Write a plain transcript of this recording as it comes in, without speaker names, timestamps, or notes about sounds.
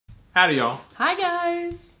Howdy, y'all. Hi,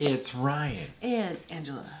 guys. It's Ryan And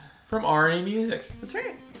Angela. from RNA Music, That's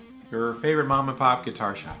right. your favorite mom and pop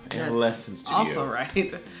guitar shop and lesson studio. Also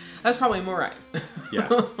right. That's probably more right.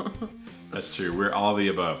 Yeah, that's true. We're all the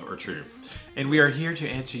above are true. And we are here to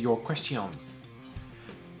answer your questions.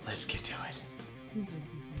 Let's get to it.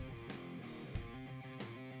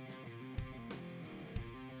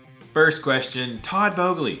 First question, Todd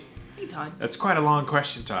Bogley. Hey, Todd. That's quite a long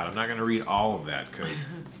question, Todd. I'm not going to read all of that because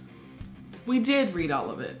We did read all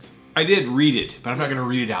of it. I did read it, but I'm not going to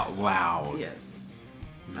read it out loud. Yes.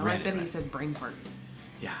 I Read like it, that he right? said brain fart.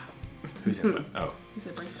 Yeah. Who said that? Oh. He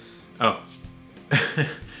said brain fart.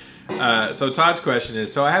 Oh. So Todd's question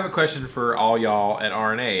is, so I have a question for all y'all at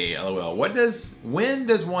RNA, LOL. When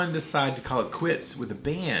does one decide to call it quits with a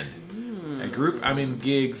band? A group, I'm in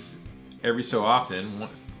gigs every so often,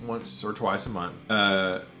 once or twice a month.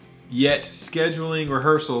 Yet scheduling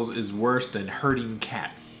rehearsals is worse than herding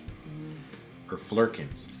cats. Or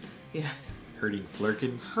flirkins. Yeah. Herding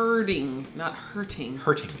flirkins? Hurting, not hurting.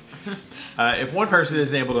 Hurting. If one person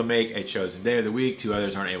isn't able to make a chosen day of the week, two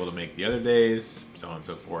others aren't able to make the other days, so on and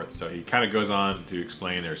so forth. So he kind of goes on to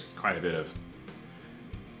explain there's quite a bit of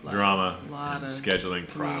drama and of scheduling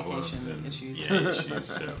problems and issues. Yeah, issues.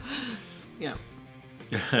 So. Yeah.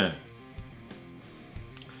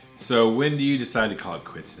 So when do you decide to call it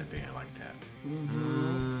quits in a band like that?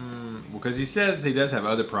 Well, because he says he does have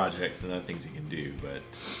other projects and other things he can do, but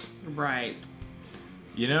Right.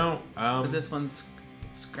 you know, But this one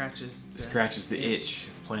scratches the itch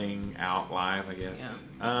of playing out live, I guess.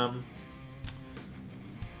 Yeah.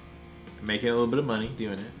 Making a little bit of money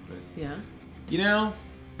doing it, but Yeah. you know,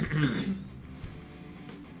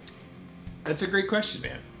 that's a great question,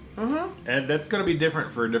 man. And that's going to be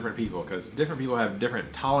different for different people because different people have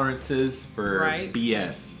different tolerances for Right.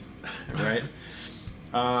 BS, right?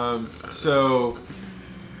 So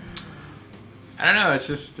I don't know. It's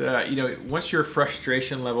just you know, once your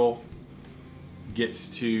frustration level gets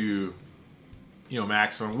to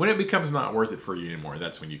maximum, when it becomes not worth it for you anymore,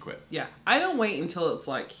 that's when you quit. Yeah. I don't wait until it's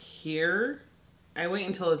like here. I wait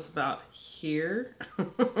until it's about here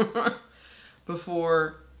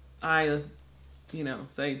before I,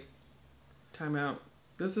 say, time out.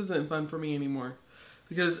 This isn't fun for me anymore.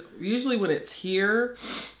 Because usually when it's here,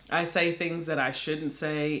 I say things that I shouldn't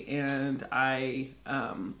say and I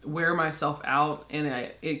wear myself out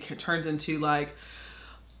and it turns into like,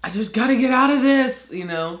 I just got to get out of this,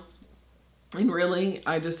 And really,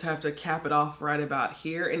 I just have to cap it off right about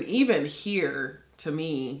here. And even here, to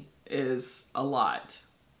me, is a lot,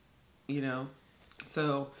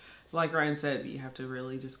 So, like Ryan said, you have to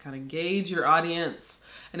really just kind of gauge your audience.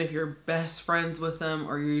 And if you're best friends with them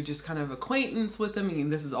or you're just kind of acquaintance with them, and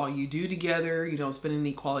this is all you do together, you don't spend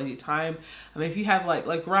any quality time. I mean, if you have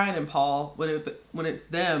like Ryan and Paul, when it's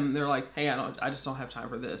them, they're like, hey, I just don't have time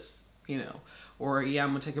for this, Or, yeah,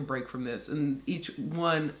 I'm going to take a break from this. And each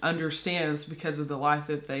one understands because of the life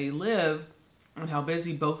that they live and how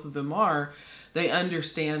busy both of them are, they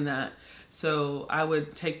understand that. So I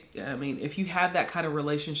would if you have that kind of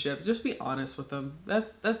relationship, just be honest with them.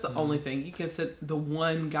 That's the only thing. You can set the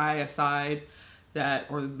one guy aside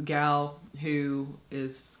or the gal who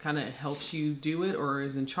is kind of helps you do it or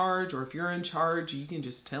is in charge, or if you're in charge, you can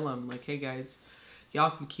just tell them like, hey guys,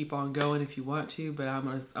 y'all can keep on going if you want to, but I'm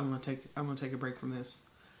gonna take a break from this.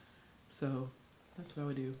 So that's what I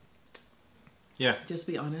would do. Yeah. Just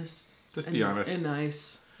be honest. Just be honest. And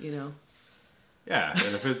nice, Yeah,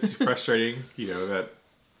 and if it's frustrating, it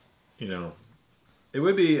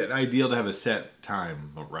would be ideal to have a set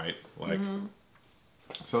time, right? Like,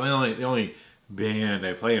 so the only band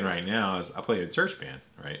I play in right now is I play in a church band,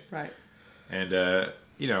 right? Right. And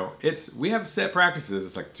we have set practices.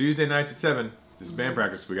 It's like Tuesday nights at 7. This is band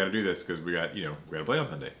practice. We got to do this because we got to play on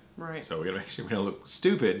Sunday. Right. So we got to make sure we don't look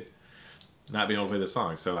stupid, not being able to play the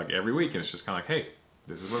song. So like every week, it's just kind of like, hey,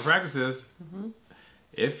 this is what practice is.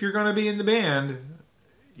 If you're going to be in the band,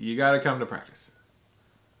 you got to come to practice.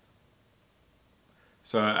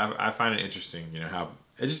 So I find it interesting, how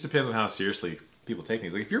it just depends on how seriously people take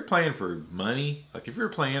things. Like if you're playing for money, like if you're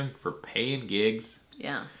playing for paying gigs,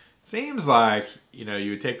 yeah, it seems like you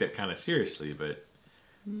would take that kind of seriously. But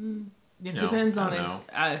depends on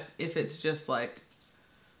if it's just like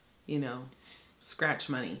scratch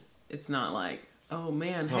money. It's not like, oh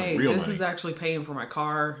man, hey, this is actually paying for my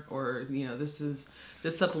car, or this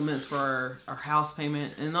supplements for our house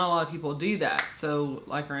payment, and not a lot of people do that. So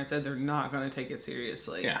like Ryan said, they're not going to take it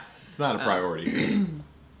seriously. Yeah, it's not a priority.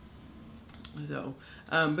 So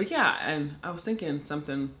but yeah, and I was thinking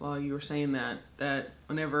something while you were saying that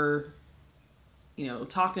whenever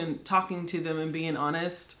talking to them and being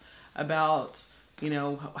honest about you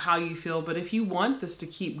know, how you feel. But if you want this to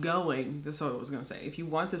keep going, this is what I was going to say. If you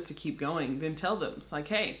want this to keep going, then tell them. It's like,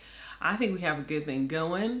 hey, I think we have a good thing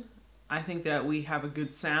going. I think that we have a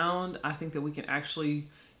good sound. I think that we can actually,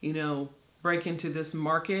 you know, break into this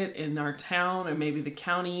market in our town or maybe the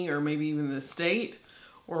county or maybe even the state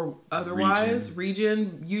or otherwise,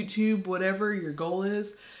 region, YouTube, whatever your goal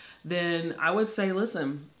is. Then I would say,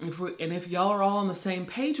 listen, if y'all are all on the same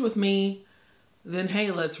page with me, then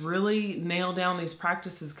hey, let's really nail down these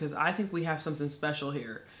practices because I think we have something special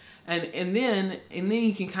here. And then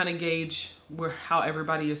you can kind of gauge how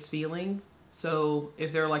everybody is feeling. So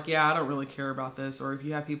if they're like, yeah, I don't really care about this, or if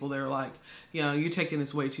you have people that are like, you know, you're taking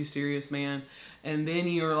this way too serious, man, and then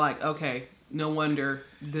you're like, okay, no wonder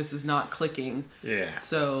this is not clicking. Yeah.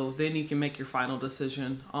 So then you can make your final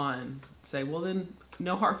decision on, say, well then,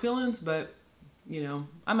 no hard feelings, but you know,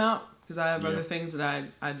 I'm out because I have other things that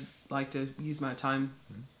I'd like to use my time,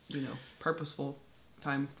 you know, purposeful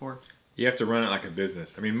time for. You have to run it like a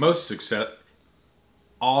business. I mean,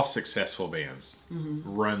 all successful bands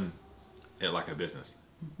run it like a business.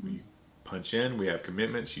 You punch in, we have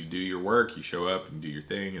commitments, you do your work, you show up and do your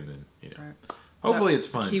thing, and then, you know, hopefully it's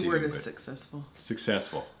fun too. Keyword is successful.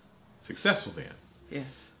 Successful bands. Yes.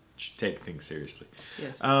 Take things seriously.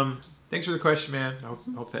 Yes. Thanks for the question, man. I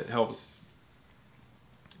hope that helps.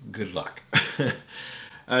 Good luck.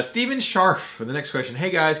 Stephen Sharp for the next question. Hey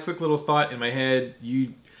guys, quick little thought in my head.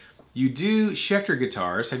 You do Schecter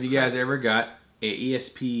guitars. Have you guys ever got a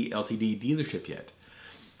ESP LTD dealership yet?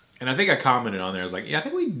 And I think I commented on there. I was like, yeah, I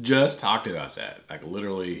think we just talked about that, like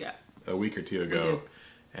literally a week or two ago.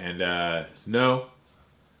 And no,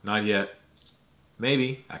 not yet.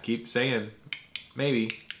 Maybe. I keep saying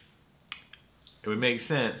maybe. It would make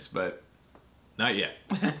sense, but not yet.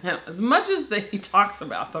 As much as he talks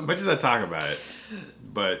about them. As much as I talk about it.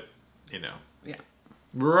 But, you know. Yeah.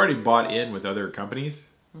 We're already bought in with other companies.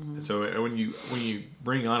 So when you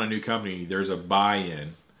bring on a new company, there's a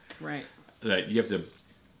buy-in. Right. That you have to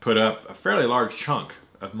put up a fairly large chunk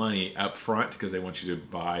of money up front because they want you to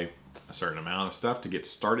buy a certain amount of stuff to get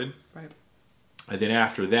started. Right. And then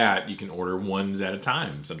after that, you can order ones at a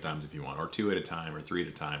time sometimes if you want, or 2 at a time, or 3 at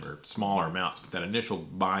a time, or smaller amounts. But that initial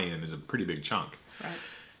buy-in is a pretty big chunk. Right.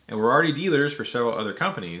 And we're already dealers for several other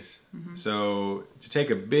companies. So to take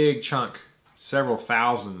a big chunk, several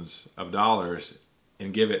thousands of dollars,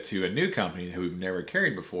 and give it to a new company who we've never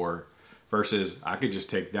carried before, versus I could just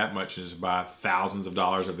take that much and just buy thousands of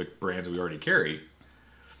dollars of the brands we already carry.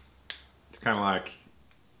 It's kind of like,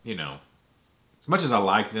 you know, as much as I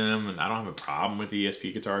like them, and I don't have a problem with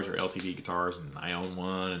ESP guitars or LTD guitars, and I own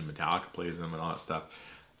one, and Metallica plays them and all that stuff.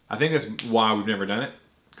 I think that's why we've never done it,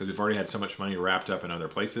 because we've already had so much money wrapped up in other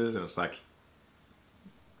places, and it's like,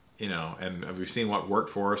 you know, and we've seen what worked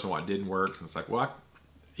for us and what didn't work, and it's like, well,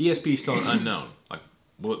 ESP is still an unknown. Like,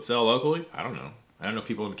 will it sell locally? I don't know. I don't know if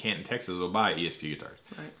people in Canton, Texas will buy ESP guitars.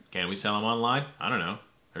 Right. Can we sell them online? I don't know.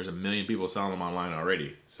 There's a million people selling them online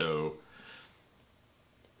already. So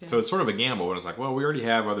it's sort of a gamble when it's like, well, we already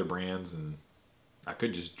have other brands, and I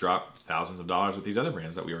could just drop thousands of dollars with these other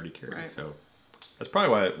brands that we already carry. Right. So that's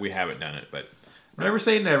probably why we haven't done it. But never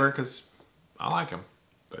say never, because I like them.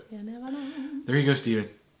 But there you go, Steven.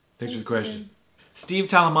 Thanks for the question. Steve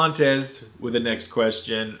Talamontes with the next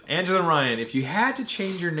question. Angela and Ryan, if you had to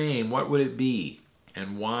change your name, what would it be?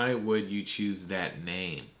 And why would you choose that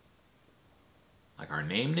name? Like our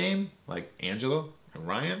name? Like Angela and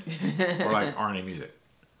Ryan? Or like RNA Music?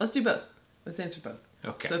 Let's do both. Let's answer both.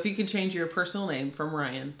 Okay. So if you could change your personal name from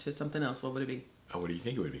Ryan to something else, what would it be? Oh, what do you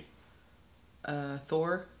think it would be?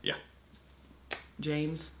 Thor? Yeah.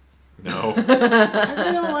 James? No.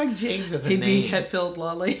 I don't like James as a name. He'd be Hetfield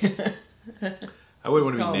Lolly. I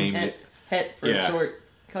wouldn't want to be named it. Het for short.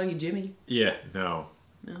 Call you Jimmy. Yeah, no.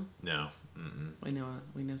 No? No. We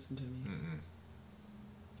know some Jimmys.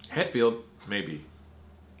 Hetfield, maybe.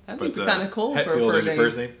 That'd be kind of cool Hetfield for a is your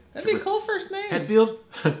first name? That'd be a cool first name. Hetfield?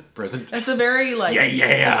 Present. That's a very, like... Yeah.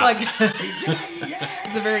 It's like...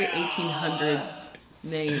 It's a very 1800s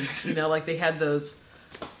name. You know, like they had those,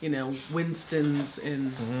 you know, Winstons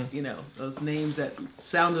and, you know, those names that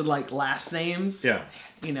sounded like last names. Yeah.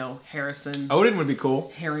 You know, Harrison. Odin would be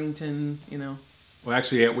cool. Harrington, you know. Well,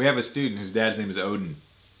 actually, we have a student whose dad's name is Odin.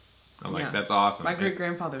 I'm like, that's awesome. My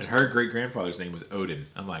great-grandfather's her great-grandfather's name was Odin.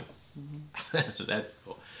 I'm like, that's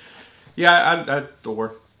cool. Yeah, I'd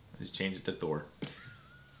Thor. Just change it to Thor.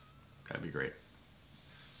 That'd be great.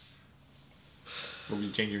 What would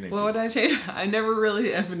you change your name to? What would I change? I've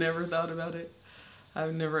never thought about it.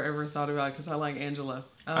 I've never ever thought about it because I like Angela.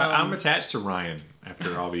 I'm attached to Ryan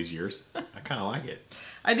after all these years. I kind of like it.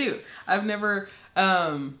 I do. I've never...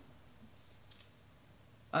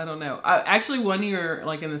 I don't know. Actually, one year,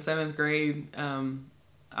 like in the 7th grade,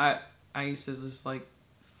 I used to just like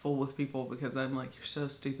fool with people because I'm like, you're so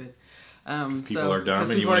stupid. People are dumb,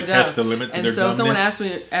 and you want to test the limits of their dumbness. And so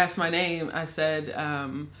someone asked my name. I said,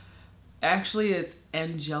 actually, it's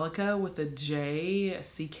Angelica with a J,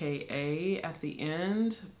 CKA at the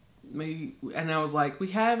end. Maybe, and I was like,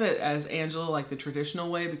 we have it as Angela, like the traditional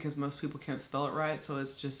way, because most people can't spell it right, so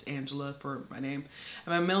it's just Angela for my name.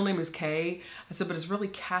 And my middle name is Kay. I said, but it's really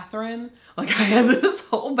Catherine. Like, I had this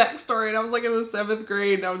whole backstory, and I was like in the 7th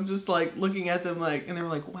grade, and I was just like looking at them like, and they were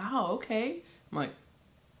like, wow, okay. I'm like,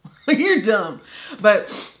 you're dumb. But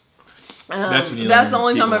that's the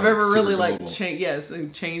only time I've ever really like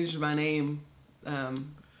changed my name,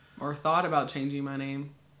 or thought about changing my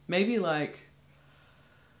name. Maybe like,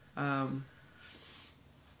 I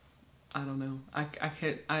don't know. I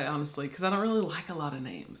honestly, because I don't really like a lot of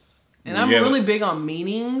names, and I'm really big on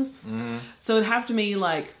meanings. Mm-hmm. So it'd have to be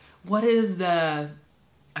like, what is the,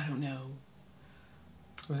 I don't know.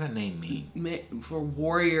 What does that name mean? For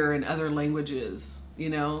warrior in other languages, you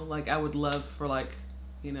know, like I would love for like,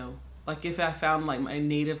 you know, like if I found like my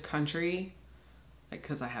native country, like,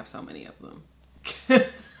 cause I have so many of them,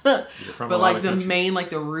 but like the main,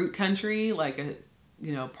 like the root country, like a,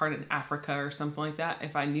 you know, part in Africa or something like that.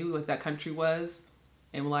 If I knew what that country was,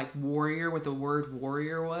 and like warrior, what the word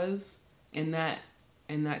warrior was in that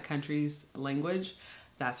country's language,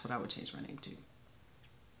 that's what I would change my name to.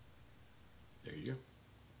 There you go.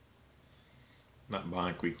 Not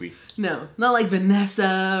Bonquiqui. No, not like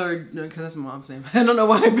Vanessa or, no, because that's my mom's name. I don't know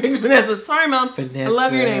why I picked Vanessa. Sorry, Mom. Vanessa. I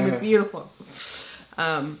love your name. It's beautiful.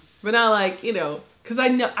 But not like, you know, because I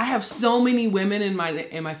know I have so many women in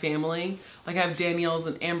my family. Like I have Danielles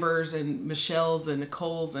and Ambers and Michelles and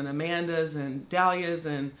Nicoles and Amandas and Dahlias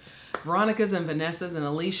and Veronicas and Vanessas and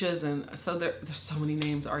Alicias, and so there's so many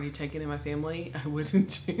names already taken in my family. I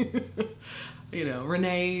wouldn't, you know,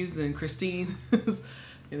 Renee's and Christine,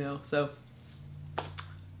 you know. So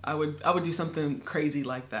I would do something crazy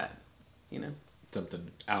like that, you know. Something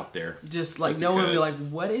out there. Just like no one would be like,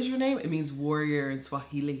 "What is your name?" It means warrior in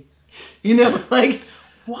Swahili, you know. Like,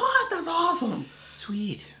 what? That's awesome.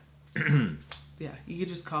 Sweet. Yeah, you could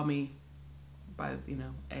just call me by, you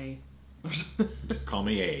know, A. Just call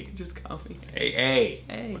me A. Just call me A. Hey.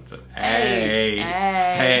 Hey. What's up? Hey.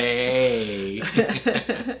 Hey.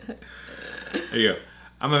 There you go.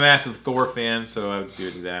 I'm a massive Thor fan, so I would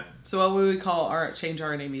do that. So what would we call change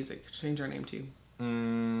RNA Music? Change our name to?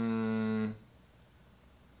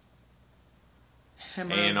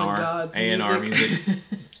 Hammer of the Gods music.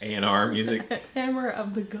 A&R music. Hammer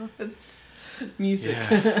of the Gods music.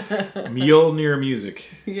 Yeah. Mjolnir music.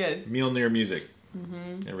 Yes. Mjolnir music.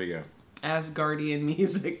 Mm-hmm. There we go. Asgardian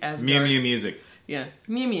music. Mew Mew music. Yeah.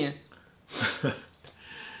 Mew Mew.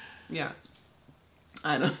 Yeah.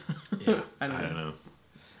 I don't. Yeah. I don't know.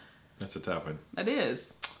 That's a tough one. That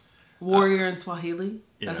is. Warrior in Swahili.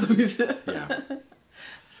 Yeah. That's what we said. Yeah.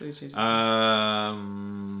 So we changed it. Oh,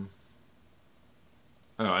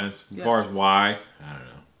 and as far as why, I don't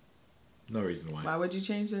know. No reason why. Why would you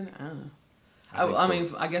change it? I don't know. I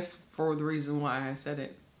mean, I guess for the reason why I said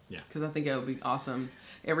it. Yeah. Because I think it would be awesome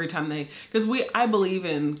every time I believe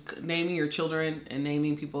in naming your children and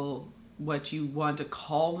naming people what you want to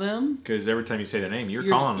call them. Because every time you say their name, you're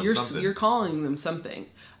calling them something. You're calling them something.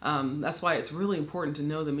 That's why it's really important to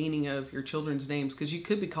know the meaning of your children's names, because you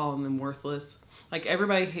could be calling them worthless. Like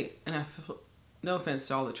everybody, and no offense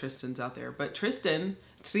to all the Tristans out there, but Tristan,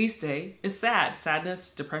 triste, is sad.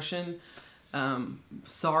 Sadness, depression,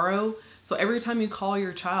 sorrow. So every time you call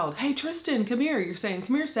your child, hey Tristan, come here, you're saying,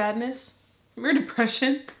 come here sadness, come here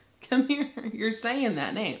depression, come here. You're saying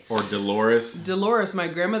that name. Or Dolores. Dolores, my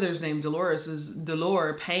grandmother's name, Dolores, is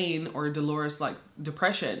Dolor, pain, or Dolores, like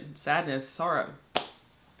depression, sadness, sorrow.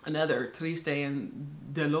 Another triste and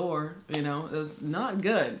dolor, you know, is not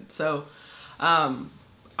good. So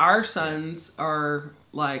our sons are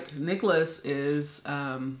like, Nicholas is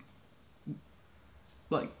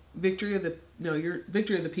like victory of the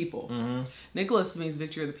people. Mm-hmm. Nicholas means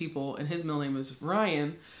victory of the people, and his middle name is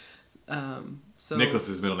Ryan. So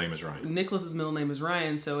Nicholas's middle name is Ryan. Nicholas's middle name is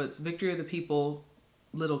Ryan, so it's victory of the people,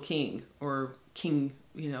 little king, or king,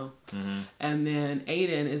 you know. Mm-hmm. And then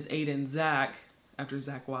Aiden is Aiden Zach, after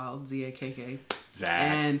Zach Wilde, Z-A-K-K. Zach.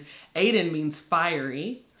 And Aiden means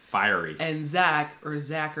fiery. Fiery. And Zach, or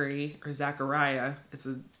Zachary, or Zachariah, it's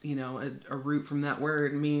a root from that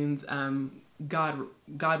word, means God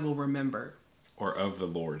will remember. Or of the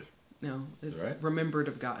Lord. No, it's right? Remembered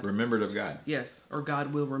of God. Remembered of God. Yes, or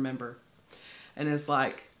God will remember. And it's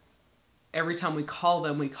like, every time we call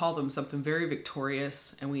them something very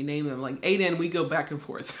victorious, and we name them. Like Aiden, we go back and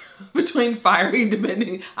forth between fiery,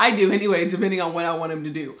 depending on what I want him to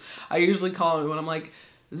do. I usually call him when I'm like,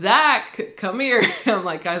 Zach, come here. I'm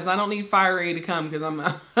like, guys, I don't need fiery to come because I'm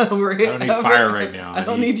over here. I don't need fire right now. I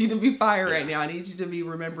don't need you to be fire right now. I need you to be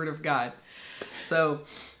remembered of God. So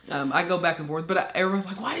I go back and forth, but everyone's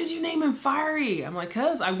like, why did you name him Fiery? I'm like,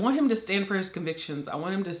 because I want him to stand for his convictions. I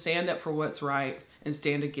want him to stand up for what's right and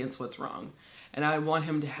stand against what's wrong. And I want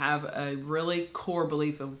him to have a really core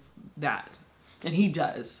belief of that. And he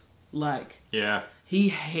does. Like, yeah. He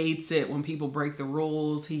hates it when people break the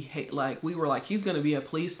rules. We were like, he's going to be a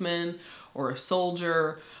policeman or a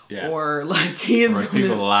soldier, or like he is going to...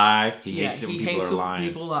 people lie. He hates it when people are lying.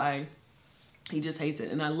 People lie. He just hates it.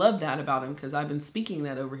 And I love that about him because I've been speaking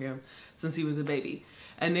that over him since he was a baby.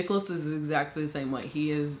 And Nicholas is exactly the same way.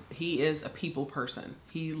 He is a people person.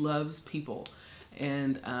 He loves people.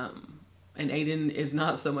 And Aiden is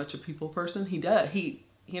not so much a people person. He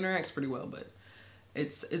interacts pretty well, but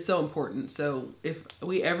it's so important. So if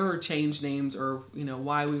we ever change names, or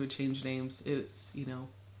why we would change names, it's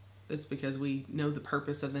because we know the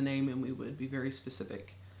purpose of the name, and we would be very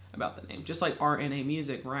specific about the name. Just like RNA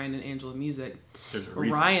Music, Ryan and Angela Music.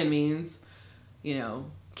 Ryan means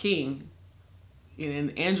king,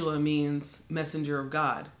 and Angela means messenger of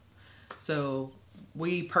God. So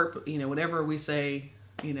we whenever we say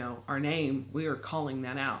our name, we are calling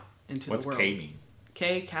that out into the world. What's K mean?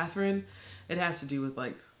 K, Catherine. It has to do with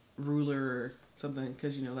like ruler or something,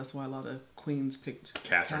 because that's why a lot of queens picked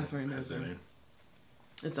Catherine as their name.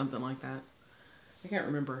 It's something like that. I can't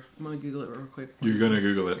remember. I'm gonna Google it real quick. You're gonna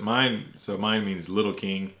Google it. Mine means little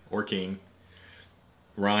king or king.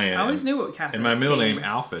 Ryan. I always knew what Catherine. And my middle name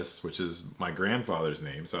Alphys, which is my grandfather's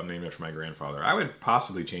name, so I'm named after my grandfather. I would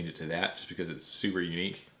possibly change it to that just because it's super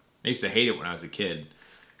unique. I used to hate it when I was a kid,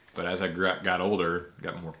 but as I got older,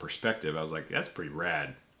 got more perspective, I was like, that's pretty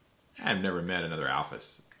rad. I've never met another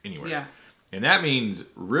Alphys anywhere. Yeah. And that means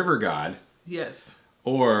river god. Yes.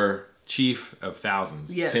 Or chief of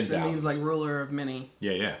thousands. Yes, 10,000. It means like ruler of many.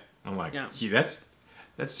 Yeah, yeah. I'm like, gee, that's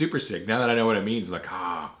super sick. Now that I know what it means, like,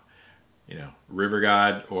 river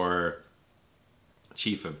god or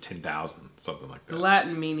chief of 10,000, something like that. The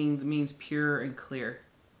Latin meaning means pure and clear.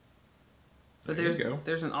 But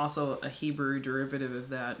there's also a Hebrew derivative of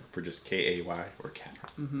that. For just K-A-Y or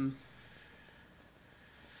Catherine. Mm-hmm.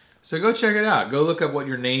 So go check it out. Go look up what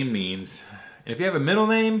your name means. And if you have a middle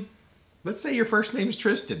name, let's say your first name is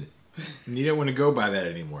Tristan, and you don't want to go by that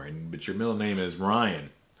anymore, but your middle name is Ryan, and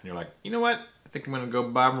you're like, you know what? I think I'm going to go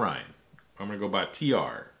by Ryan. I'm going to go by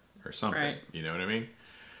TR or something. Right. You know what I mean?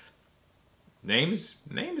 Names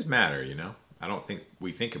matter, I don't think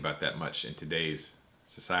we think about that much in today's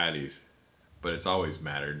societies, but it's always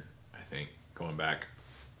mattered, I think, going back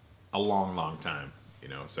a long, long time,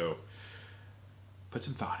 so put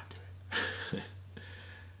some thought into it.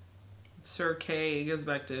 Sir Kay goes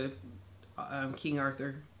back to King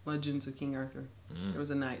Arthur, Legends of King Arthur. There was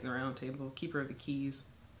a knight in the round table, keeper of the keys.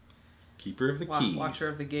 Keeper of the keys. Watcher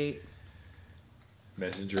of the gate.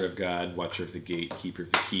 Messenger of God, watcher of the gate, keeper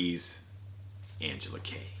of the keys. Angela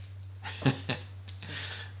Kay.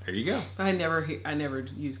 There you go. I never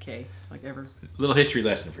use K, like ever. Little history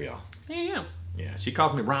lesson for y'all. There you go. Yeah, she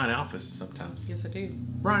calls me Ryan Alphys sometimes. Yes, I do.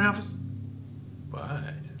 Ryan Alphys.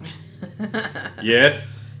 What?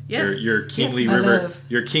 Yes. Yes. Your kingly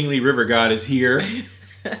river god is here.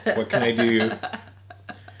 What can I do?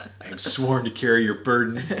 I am sworn to carry your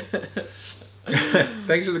burdens.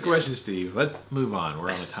 Thanks for the question, Steve. Let's move on.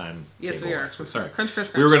 We're on the time. Yes, we are. Sorry. Crunch.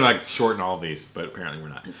 We were going to shorten all of these, but apparently we're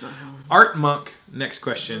not. It's not how. Art Monk. Next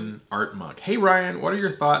question. Art Monk. Hey Ryan, what are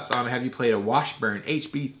your thoughts on have you played a Washburn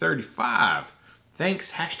HB35?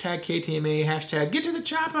 Thanks. Hashtag KTMA. Hashtag get to the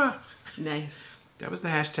chopper. Nice. That was the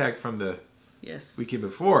hashtag from the Yes. weekend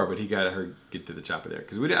before, but he got her get to the chopper there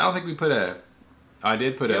because I don't think we put a. I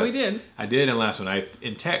did put a. Yeah, we did. I did in the last one.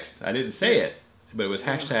 In text. I didn't say it, but it was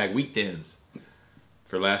hashtag weekends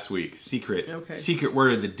for last week. Secret. Okay. Secret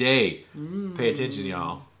word of the day. Pay attention,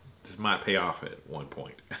 y'all. This might pay off at one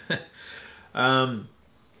point.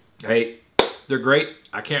 Hey, they're great.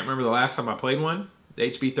 I can't remember the last time I played one.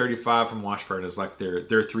 The HB35 from Washburn is like their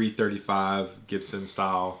 335 Gibson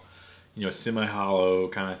style, semi-hollow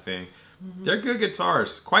kind of thing. They're good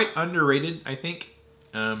guitars. Quite underrated, I think.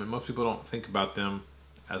 And most people don't think about them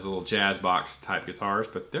as little jazz box type guitars,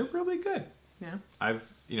 but they're really good. Yeah. I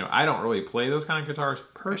don't really play those kind of guitars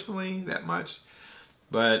personally that much,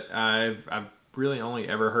 but I've really only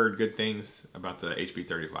ever heard good things about the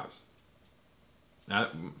HB35s. Now,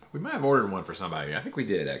 we might have ordered one for somebody. I think we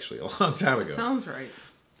did actually a long time ago. Sounds right.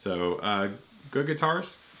 So, good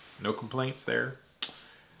guitars. No complaints there.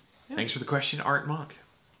 Yeah. Thanks for the question, Art Monk.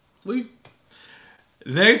 Sweet.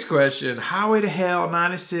 Next question, Highway to Hell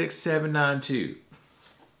 96792.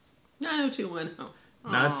 90210.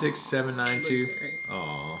 96792.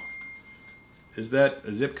 Aw. Is that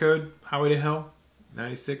a zip code? Highway to Hell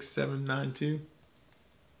 96792.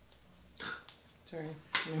 Sorry,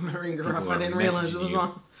 my ringer off. I didn't realize it was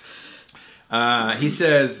on. He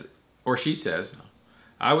says, or she says,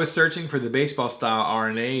 I was searching for the baseball style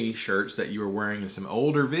RNA shirts that you were wearing in some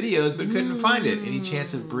older videos, but couldn't find it. Any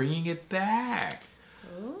chance of bringing it back?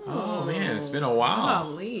 Oh man, it's been a while.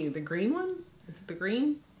 Golly, the green one? Is it the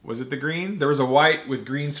green? Was it the green? There was a white with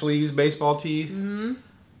green sleeves baseball tee. Mm-hmm.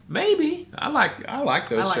 Maybe. I like those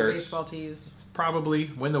shirts. I like baseball tees. Probably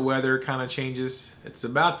when the weather kind of changes. It's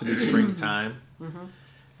about to be springtime. Mm-hmm.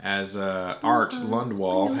 As Art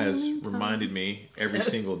Lundwall has reminded me every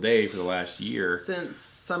single day for the last year. Since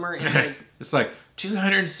summer ended. It's like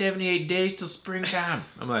 278 days till springtime.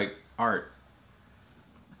 I'm like, Art,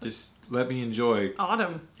 just let me enjoy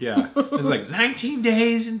autumn. Yeah. It's like 19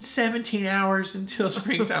 days and 17 hours until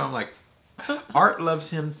springtime. I'm like, Art loves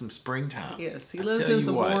him some springtime. Yes, he loves him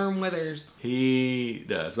some warm weathers. He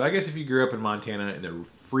does. But I guess if you grew up in Montana in the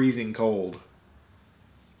freezing cold,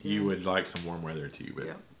 you would like some warm weather too.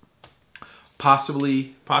 But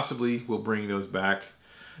possibly we'll bring those back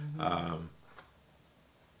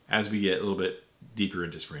as we get a little bit deeper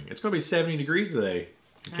into spring. It's going to be 70 degrees today.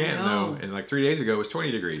 You can't know. And like 3 days ago, it was 20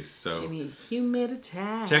 degrees. So humidity.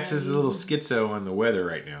 Texas is a little schizo on the weather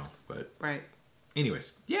right now. But right.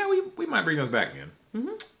 Anyways, yeah, we might bring those back again.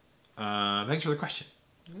 Mm-hmm. Thanks for the question.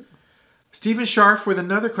 Mm-hmm. Stephen Scharf with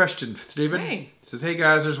another question. Stephen says, hey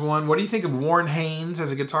guys, there's one. What do you think of Warren Haynes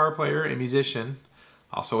as a guitar player and musician?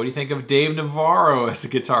 Also, what do you think of Dave Navarro as a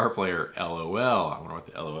guitar player? LOL. I wonder what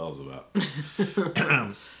the LOL is about.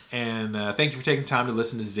 And thank you for taking time to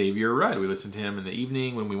listen to Xavier Rudd. We listen to him in the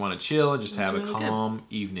evening when we want to chill and just have a calm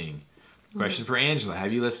evening. Question for Angela.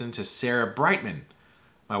 Have you listened to Sarah Brightman?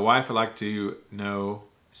 My wife would like to know.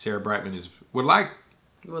 Sarah Brightman would like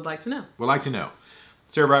to know.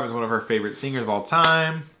 Sarah Brightman is one of her favorite singers of all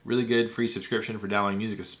time. Really good free subscription for downloading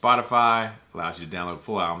music at Spotify. Allows you to download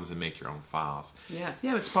full albums and make your own files. Yeah.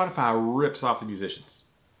 Yeah, but Spotify rips off the musicians.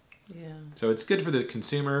 Yeah. So it's good for the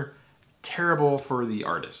consumer, terrible for the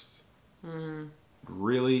artist. Mm.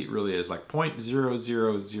 Really, really is. Like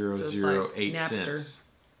 0.00008 cents.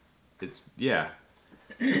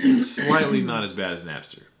 It's slightly not as bad as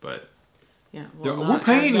Napster, but yeah, we're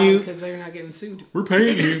paying you because they're not getting sued. We're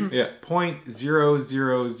paying you. Yeah,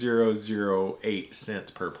 0.00008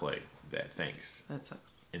 cents per play. Thanks. That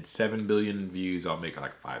sucks. And 7 billion views, I'll make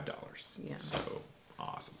like $5. Yeah. So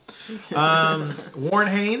awesome. Warren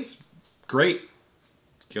Haynes, great,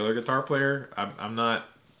 killer guitar player. I'm not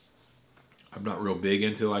real big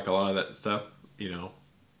into like a lot of that stuff, you know,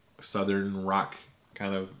 southern rock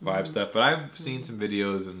kind of vibe stuff. But I've seen some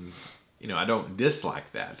videos, and you know, I don't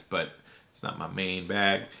dislike that, but it's not my main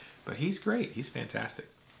bag. But he's great. He's fantastic.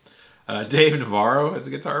 Dave Navarro as a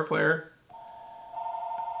guitar player.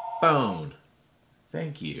 Phone.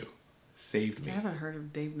 Thank you. Saved me. I haven't heard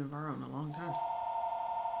of Dave Navarro in a long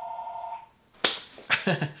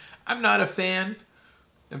time. I'm not a fan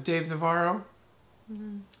of Dave Navarro.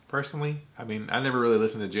 Personally. I mean, I never really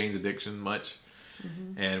listened to Jane's Addiction much.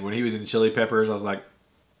 And when he was in Chili Peppers, I was like,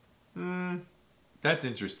 that's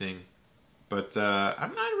interesting. But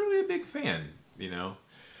I'm not really a big fan, you know.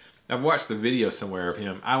 I've watched a video somewhere of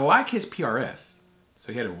him. I like his PRS.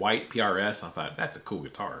 So he had a white PRS, and I thought, that's a cool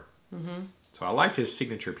guitar. So I liked his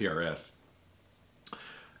signature PRS.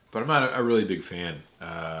 But I'm not a really big fan.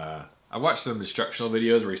 I watched some instructional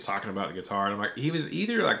videos where he's talking about the guitar, and I'm like, he was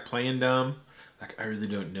either like playing dumb, like I really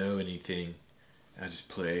don't know anything, I just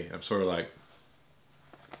play. I'm sort of like,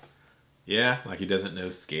 yeah, like he doesn't know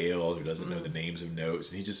scales or doesn't know the names of notes,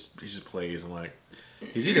 and he just plays. I'm like,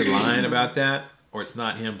 he's either lying about that or it's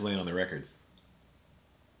not him playing on the records.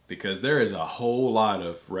 Because there is a whole lot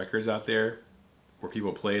of records out there where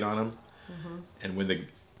people played on them, and when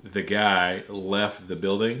the guy left the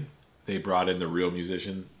building, they brought in the real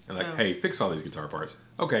musician and like, hey, fix all these guitar parts.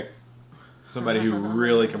 Okay. Somebody who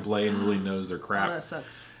really can play and really knows their crap. Oh, that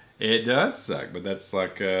sucks. It does suck, but that's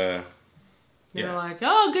like, They're like,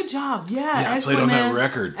 oh, good job. Yeah, I played on that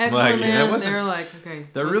record. Excellent, like, man. They're like, okay.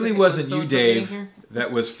 That really wasn't you, Dave.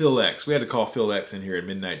 That was Phil X. We had to call Phil X in here at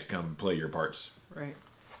midnight to come play your parts. Right.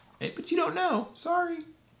 Hey, but you don't know. Sorry.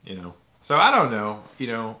 You know. So I don't know. You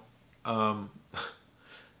know.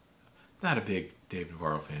 Not a big Dave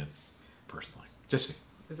Navarro fan, personally. Just me.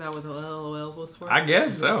 Is that what the LOL was for? I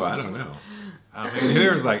guess so. I don't know. I mean,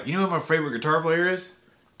 whoever's like, you know what my favorite guitar player is?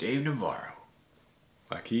 Dave Navarro.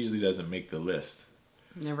 Like, he usually doesn't make the list.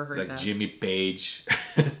 Never heard like that. Jimmy Page,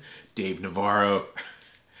 Dave Navarro,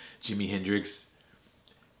 Jimi Hendrix,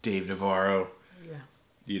 Dave Navarro. Yeah.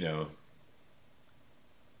 You know.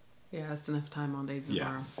 Yeah, that's enough time on Dave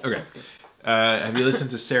Navarro. Yeah. Okay. That's good. Have you listened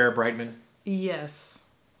to Sarah Brightman? Yes.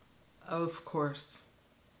 Of course.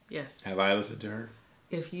 Yes. Have I listened to her?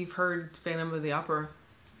 If you've heard Phantom of the Opera.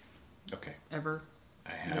 Okay. Ever.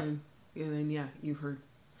 I have. Then yeah, you've heard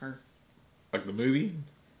her. Like the movie?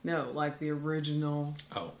 No, like the original.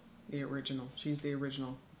 Oh. The original. She's the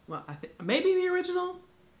original. Well, I think maybe the original.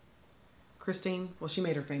 Christine. Well, she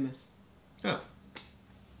made her famous. Oh.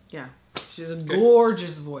 Yeah. She has a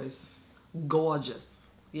gorgeous voice. Gorgeous.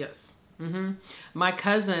 Yes. Mm-hmm. My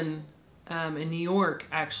cousin in New York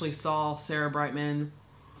actually saw Sarah Brightman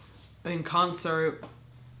in concert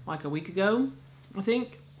like a week ago, I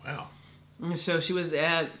think. Wow. And so she was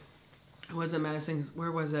at, it wasn't Madison,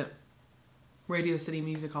 where was it? Radio City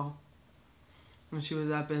Music Hall. And she was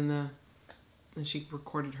up in the, and she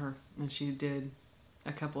recorded her, and she did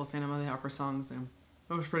a couple of Phantom of the Opera songs, and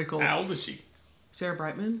it was pretty cool. How old is she? Sarah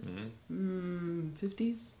Brightman?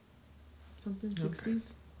 50s? Something?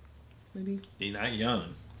 60s? Maybe? She's not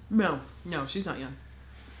young. No, she's not young.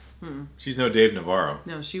 She's no Dave Navarro.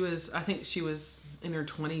 No, she was, I think she was in her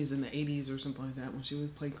 20s in the 80s or something like that when she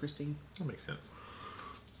played Christine. That makes sense.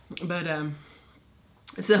 But,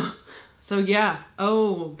 so yeah.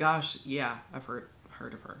 Oh gosh, yeah, I've heard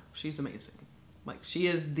of her. She's amazing. Like, she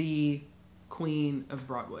is the queen of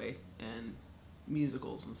Broadway and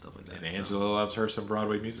musicals and stuff like that. And Angela loves her some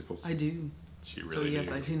Broadway musicals. I do. She really So yes,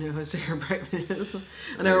 do. I do know who Sarah Brightman is.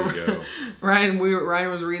 I There know you go. Ryan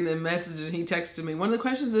was reading the message and he texted me, one of the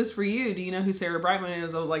questions is for you. Do you know who Sarah Brightman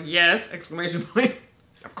is? I was like, yes! Exclamation point.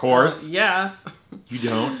 Of course. Yeah. You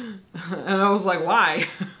don't. And I was like, why?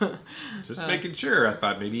 Just making sure. I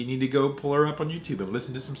thought maybe you need to go pull her up on YouTube and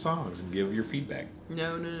listen to some songs and give your feedback.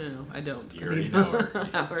 No. I don't. You already know her.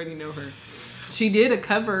 I already know her. She did a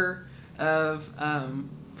cover of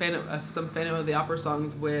some Phantom of the Opera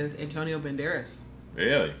songs with Antonio Banderas.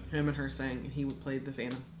 Really? Him and her sang, and he played the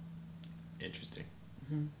Phantom. Interesting.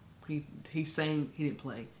 He sang. He didn't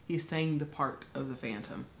play. He sang the part of the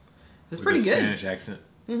Phantom. It's With pretty a good. Spanish accent.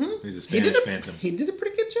 Mm-hmm. He's a Spanish Phantom. He did a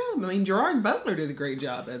pretty good job. I mean, Gerard Butler did a great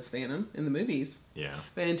job as Phantom in the movies. Yeah.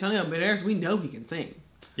 But Antonio Banderas, we know he can sing.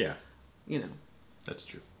 Yeah. You know. That's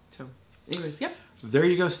true. So, anyways, yep. There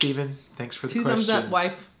you go, Stephen. Thanks for the 2 questions. thumbs up,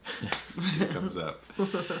 wife. 2 thumbs up.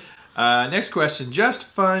 Next question. Just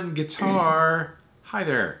Fun Guitar. Hi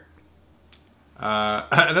there.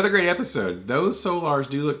 Another great episode. Those Solars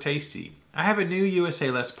do look tasty. I have a new USA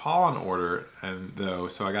Les Paul on order,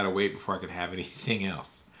 so I gotta wait before I can have anything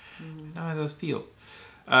else. I know how those feel.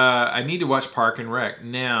 I need to watch Park and Rec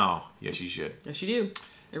now. Yes, you should. Yes, you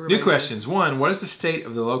do. New questions. 1, what is the state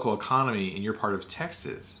of the local economy in your part of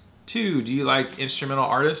Texas? 2, do you like instrumental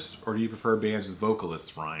artists or do you prefer bands with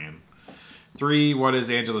vocalists, Ryan? 3, what is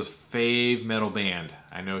Angela's fave metal band?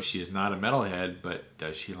 I know she is not a metalhead, but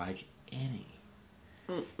does she like any?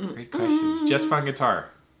 Great questions. Just Fun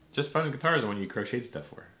Guitar. Just Fun Guitar is the one you crocheted stuff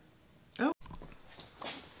for. Oh.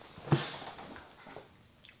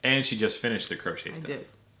 And she just finished the crochet I stuff. did.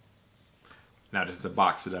 Now to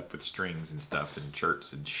box it up with strings and stuff and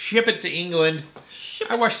shirts and ship it to England.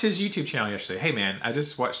 I watched his YouTube channel yesterday. Hey man, I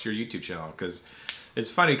just watched your YouTube channel because it's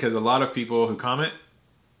funny because a lot of people who comment,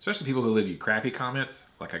 especially people who leave you crappy comments,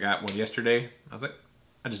 like I got one yesterday. I was like,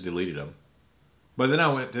 I just deleted them. But then I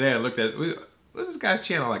went today, I looked at, what's this guy's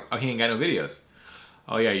channel? Like, oh, he ain't got no videos.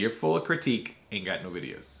 Oh yeah, you're full of critique, ain't got no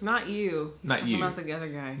videos. Not you. Not you. Not the other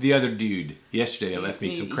guy. The other dude yesterday left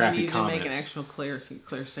me some crappy comments. You need to make an actual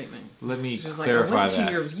clear statement. Let me clarify clarify like, that.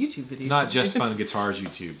 To your YouTube video. Not Just Fun Guitars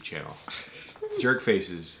YouTube channel.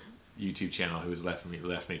 Jerkface's YouTube channel, who's left me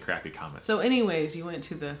crappy comments. So, anyways, you went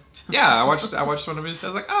to the. Yeah, I watched one of his. I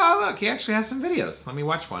was like, oh look, he actually has some videos. Let me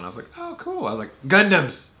watch one. I was like, oh cool. I was like,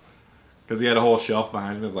 Gundams. Because he had a whole shelf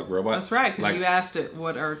behind him of like robots. That's right, because like, you asked it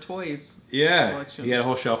what are toys. Yeah, selection. he had a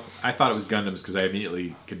whole shelf. I thought it was Gundams because I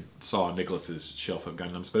immediately saw Nicholas's shelf of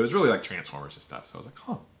Gundams, but it was really like Transformers and stuff. So I was like,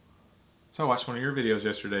 oh. So I watched one of your videos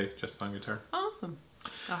yesterday, Just Fun Guitar. Awesome.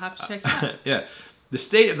 I'll have to check it out. Yeah. The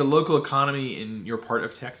state of the local economy in your part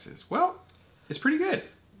of Texas. Well, it's pretty good.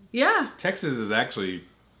 Yeah. Texas has actually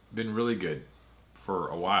been really good for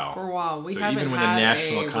a while. For a while. We so haven't even when had the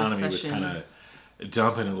national a economy recession. was kind of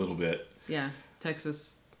dumping a little bit. Yeah,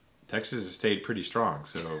 Texas has stayed pretty strong.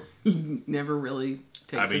 So never really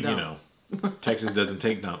takes a dump. you know, Texas doesn't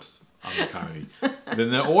take dumps on the economy.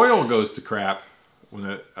 Then the oil goes to crap when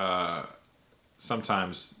it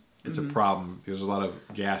sometimes it's a problem. There's a lot of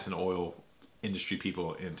gas and oil industry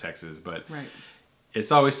people in Texas, but right.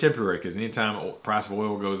 it's always temporary because anytime price of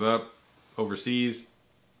oil goes up overseas,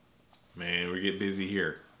 man, we get busy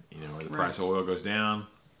here. You know, the price of oil goes down,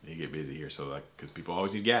 you get busy here. So like, because people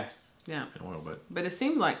always need gas. Yeah. And oil, but it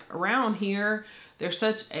seems like around here, there's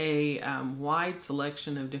such a wide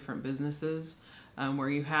selection of different businesses where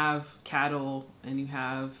you have cattle and you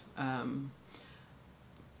have,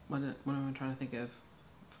 what am I trying to think of?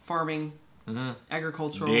 Farming,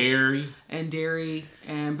 agricultural, dairy,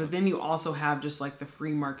 but then you also have just like the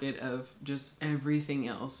free market of just everything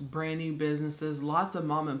else, brand new businesses, lots of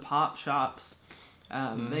mom and pop shops.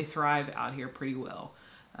 They thrive out here pretty well.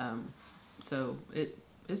 So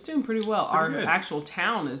it's doing pretty well. Our actual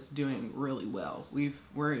town is doing really well.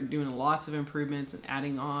 We're doing lots of improvements and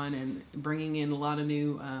adding on and bringing in a lot of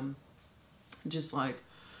new, just like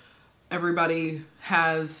everybody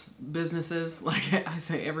has businesses. Like I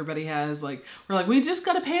say, everybody has like, we're like, we just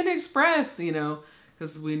got a Panda Express, you know,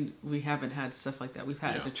 because we haven't had stuff like that. We've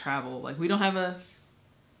had to travel. Like we don't have a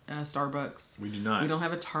Starbucks. We do not. We don't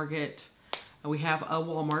have a Target. We have a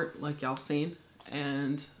Walmart, like y'all seen,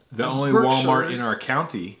 and the only Walmart in our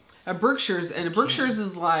county. A Berkshire's, and a Berkshire's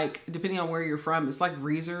is like, depending on where you're from, it's like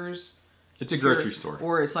Reeser's. It's a grocery store.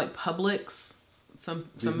 Or it's like Publix. He's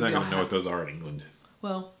not going to know what those are in England.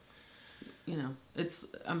 Well, you know,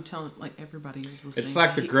 I'm telling, like, everybody is listening. It's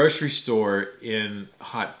like the grocery store in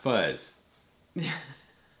Hot Fuzz.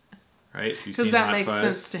 Right? Because that makes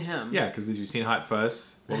sense to him. Yeah, because you've seen Hot Fuzz.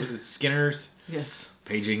 What was it? Skinner's? Yes.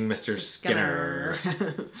 Paging Mr. Skinner.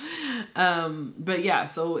 But yeah,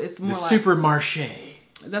 so it's more the like... Supermarché.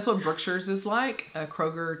 That's what Berkshire's is like.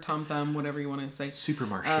 Kroger, Tom Thumb, whatever you want to say.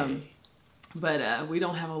 Supermarché. But we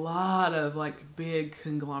don't have a lot of like big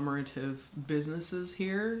conglomerative businesses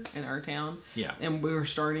here in our town. Yeah. And we're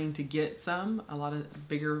starting to get some. A lot of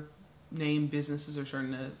bigger name businesses are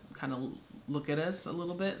starting to kind of look at us a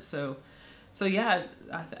little bit. So yeah,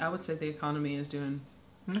 I would say the economy is doing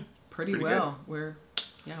pretty well. Good.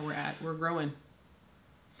 We're growing.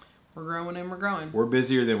 We're growing and we're growing. We're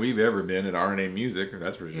busier than we've ever been at RNA Music,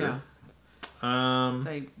 that's for sure. Yeah.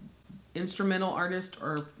 Say instrumental artists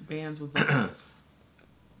or bands with vocalists?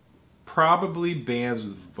 Probably bands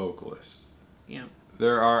with vocalists. Yeah.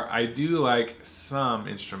 I do like some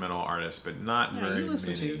instrumental artists, but not very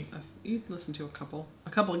many. You listen to a couple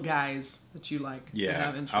of guys that you like.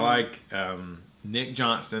 Yeah. I like Nick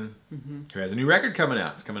Johnston, who has a new record coming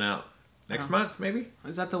out. It's coming out next month, maybe?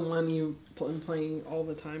 Is that the one you playing all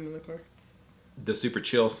the time in the car? The super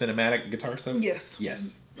chill cinematic guitar stuff? Yes.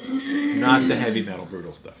 Yes. Not the heavy metal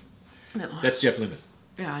brutal stuff. No. That's Jeff Loomis.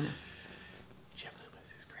 Yeah, I know. Jeff Loomis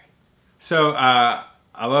is great. So,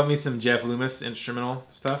 I love me some Jeff Loomis instrumental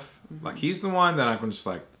stuff. Like, he's the one that I'm just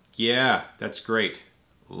like, yeah, that's great.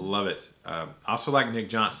 Love it. Also like Nick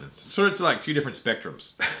Johnston. Sort of like two different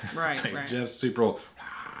spectrums. Right, like right. Jeff's super,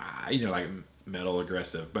 like metal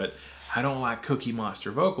aggressive. But I don't like Cookie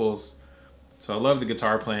Monster vocals. So I love the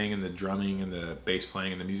guitar playing and the drumming and the bass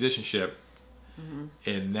playing and the musicianship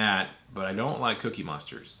in that. But I don't like Cookie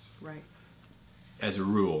Monsters. Right. As a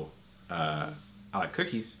rule. I like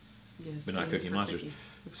cookies, but not Cookie Monsters.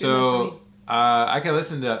 So I can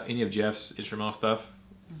listen to any of Jeff's instrumental stuff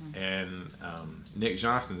and Nick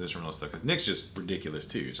Johnston's instrumental stuff, because Nick's just ridiculous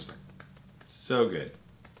too. It's just like so good,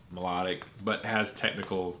 melodic, but has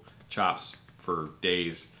technical chops for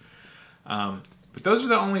days. But those are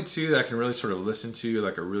the only two that I can really sort of listen to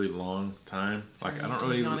like a really long time. Sorry, like I don't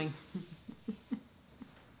really. Yawning.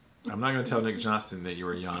 I'm not going to tell Nick Johnston that you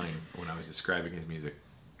were yawning when I was describing his music.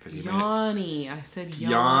 Yanni. I said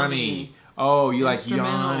Yanni. Yanni. Oh, you like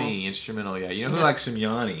Yanni. Instrumental, yeah. You know who likes some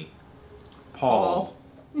Yanni? Paul.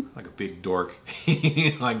 Like a big dork.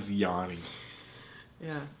 He likes Yanni.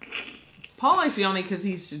 Yeah. Paul likes Yanni because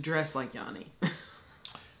he used to dress like Yanni.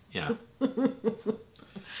 Yeah.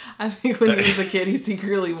 I think when he was a kid, he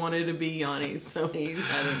secretly wanted to be Yanni, so he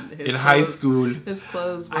had his high school. His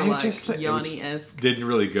clothes were like Yanni-esque. Didn't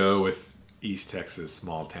really go with East Texas,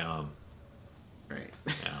 small town. Right.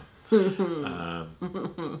 Yeah.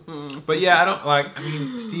 But yeah, I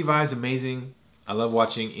mean, Steve Vai's amazing. I love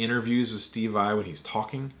watching interviews with Steve Vai when he's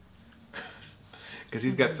talking. Because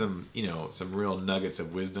he's got some real nuggets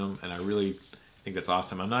of wisdom, and I really think that's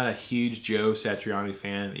awesome. I'm not a huge Joe Satriani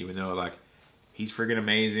fan, even though like he's friggin'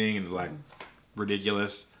 amazing and is like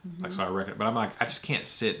ridiculous. Like, so I reckon, but I'm like, I just can't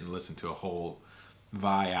sit and listen to a whole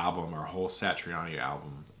Vai album or a whole Satriani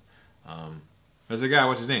album. There's a guy,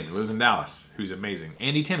 what's his name? He lives in Dallas, who's amazing.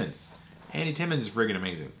 Andy Timmons. Andy Timmons is friggin'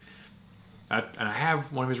 amazing. And I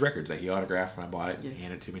have one of his records that he autographed when I bought it. Yes. He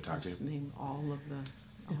handed it to me, talked to him. Name all of the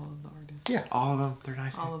artists. Yeah, all of them. They're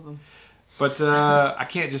nice. All of them. But I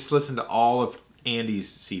can't just listen to all of Andy's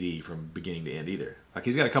CD from beginning to end either. Like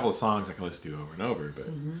he's got a couple of songs I can listen to over and over, but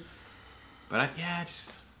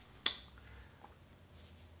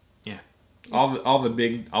all the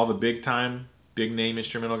big time big name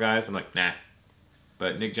instrumental guys, I'm like nah.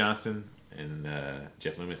 But Nick Johnston and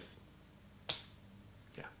Jeff Loomis,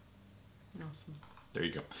 yeah, Awesome. there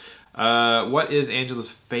you go. What is Angela's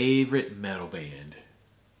favorite metal band?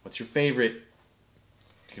 What's your favorite?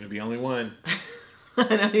 It's gonna be only one.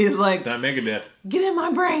 I know, he's like, it's not Megadeth. Get in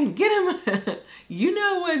my brain, get in. You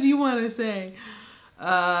know what you want to say.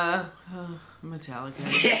 Metallica.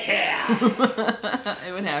 Yeah.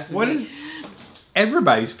 It would have to. What be. is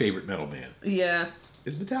everybody's favorite metal band? Yeah.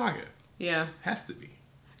 Is Metallica. Yeah. Has to be.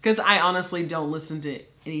 Because I honestly don't listen to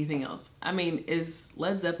anything else. I mean, is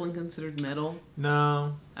Led Zeppelin considered metal?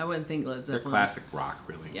 No. I wouldn't think Led Zeppelin. They're classic rock,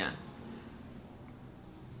 really. Yeah.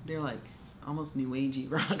 They're like almost new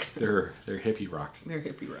agey rock. They're hippie rock. They're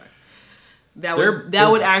hippie rock.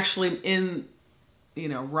 That would actually in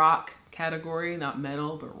rock category, not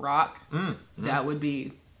metal, but rock. That would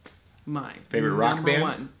be my favorite rock band. Number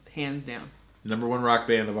one, hands down. Number one rock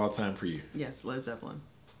band of all time for you. Yes, Led Zeppelin.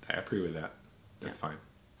 I approve of that. That's fine.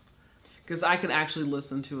 Because I could actually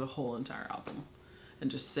listen to a whole entire album and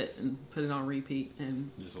just sit and put it on repeat and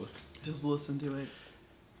just listen to it.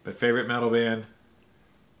 But favorite metal band?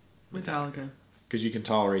 Metallica. Because you can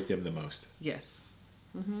tolerate them the most. Yes.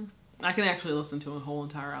 I can actually listen to a whole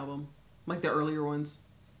entire album. Like the earlier ones.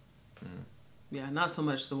 Yeah, not so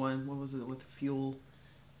much the one, what was it, with Fuel?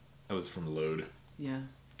 That was from Load. Yeah.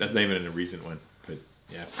 That's not even a recent one, but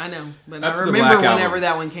yeah. I know, but Up I to the remember Black whenever Album.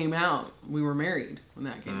 that one came out. We were married when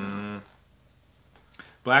that came out.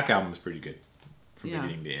 Black Album is pretty good from Yeah.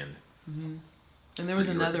 beginning to end. And there was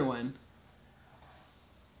Pretty another good. one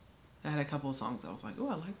that had a couple of songs I was like, oh,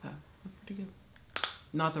 I like that. That's pretty good.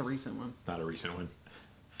 Not the recent one. Not a recent one.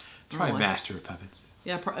 Probably Master of Puppets.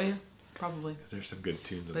 Yeah, probably. Because there's some good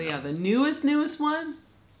tunes on But that yeah, one. the newest one.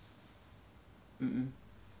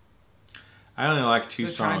 I only like two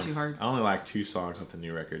They're trying songs. too hard. I only like two songs off the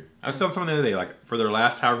new record. I was telling someone the other day, like for their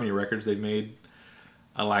last however many records they've made,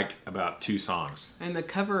 I like about two songs. And the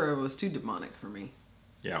cover was too demonic for me.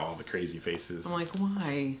 Yeah, all the crazy faces. I'm like,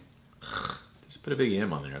 why? Just put a big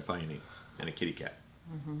M on there. That's all you need. And a kitty cat.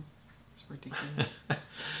 It's ridiculous.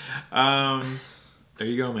 There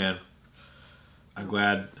you go, man. I'm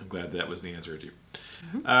glad that was the answer to you.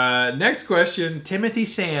 Next question, Timothy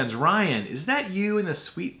Sands. Ryan, is that you in the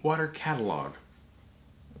Sweetwater catalog?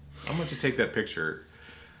 I'm going to take that picture.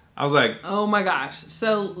 I was like, oh my gosh.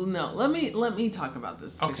 So no, let me talk about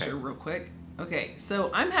this Okay. picture real quick. Okay,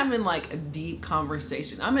 so I'm having like a deep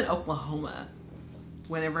conversation. I'm in Oklahoma.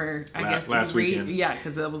 Whenever I guess last weekend. Yeah,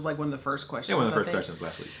 because that was like one of the first questions. yeah, one of the I first think. questions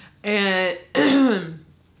last week. And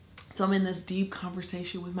so I'm in this deep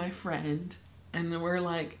conversation with my friend, and then we're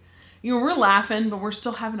like, we're laughing, but we're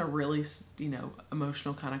still having a really,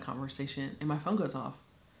 emotional kind of conversation. And my phone goes off,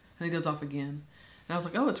 and it goes off again. And I was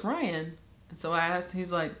like, oh, it's Ryan. And so I asked,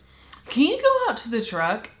 he's like, can you go out to the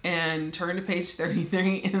truck and turn to page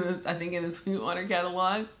 33 in the Sweetwater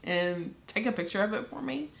catalog and take a picture of it for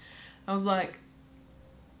me? I was like,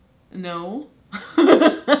 no.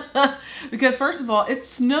 Because first of all, it's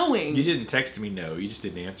snowing. You didn't text me, no. You just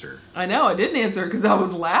didn't answer. I know, I didn't answer because I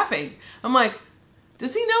was laughing. I'm like,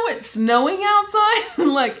 does he know it's snowing outside?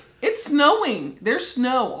 Like, it's snowing. There's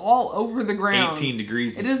snow all over the ground. 18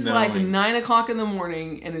 degrees and It is snowing. like 9 o'clock in the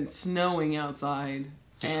morning and it's snowing outside.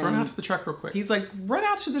 Just And run out to the truck real quick. he's like, run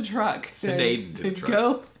out to the truck. Send Aiden to the and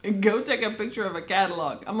truck. Go take a picture of a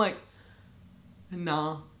catalog. I'm like,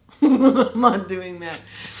 nah. I'm not doing that.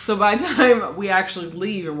 So by the time we actually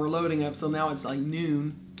leave and we're loading up, so now it's like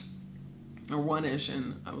noon or 1-ish,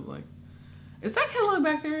 and I was like, is that catalog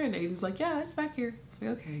back there? And Aiden's like, yeah, it's back here. It's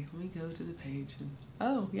like, okay, let me go to the page. And,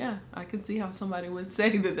 oh, yeah, I could see how somebody would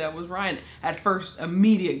say that was Ryan at first,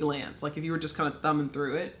 immediate glance. Like if you were just kind of thumbing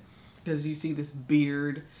through it, because you see this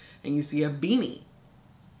beard and you see a beanie.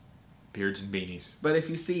 Beards and beanies. But if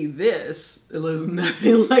you see this, it looks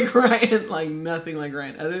nothing like Ryan, like nothing like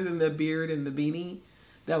Ryan. Other than the beard and the beanie,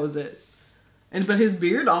 that was it. But his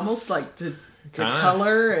beard almost like to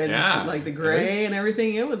color and to, like the gray and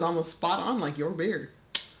everything, it was almost spot on like your beard.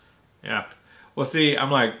 Yeah. Well, see,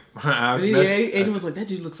 I'm like, Aiden was like, that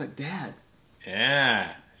dude looks like Dad.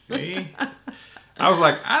 Yeah. See? I was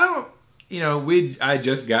like, I don't, I had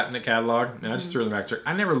just gotten the catalog, and I just threw them back there.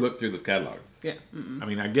 I never looked through this catalog. Yeah. I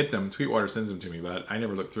mean, I get them. Sweetwater sends them to me, but I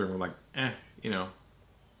never look through them. I'm like,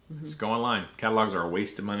 just go online. Catalogs are a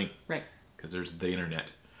waste of money. Right. Because there's the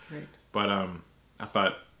internet. Right. But I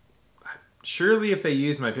thought, surely if they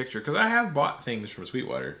used my picture, because I have bought things from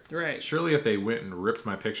Sweetwater. Right. Surely if they went and ripped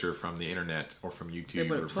my picture from the internet or from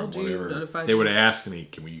YouTube or from whatever, notified they you. would have asked me,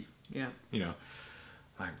 can we, Yeah. you know.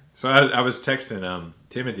 So I was texting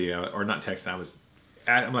Timothy, or not texting,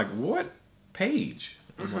 I'm like, what page?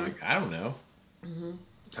 I'm like, I don't know.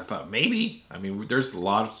 So I thought, maybe. I mean, there's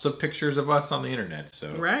lots of pictures of us on the internet,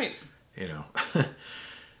 so. Right. You know.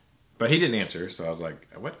 But he didn't answer, so I was like,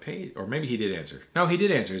 what page? Or maybe he did answer. No, he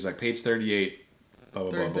did answer. He's like, page 38, blah,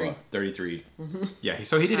 blah, 33. Blah, blah, 33. Yeah,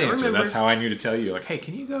 so he did answer. Remember. That's how I knew to tell you, like, hey,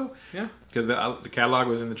 can you go? Yeah. Because the catalog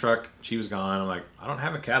was in the truck. She was gone. I'm like, I don't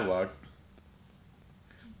have a catalog.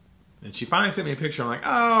 And she finally sent me a picture. I'm like,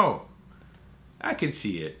 oh, I can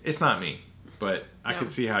see it. It's not me, but I can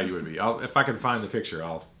see how you would be. If I can find the picture,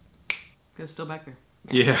 I'll... It's still back there.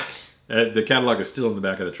 Yeah. The catalog is still in the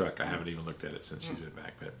back of the truck. I haven't even looked at it since she's been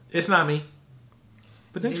back, but it's not me.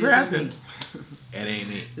 But thanks for asking. It ain't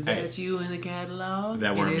me. Is that you in the catalog?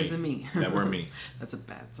 That weren't me. It isn't me. That weren't me. That's a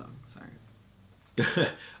bad song. Sorry.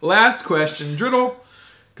 Last question, Driddle,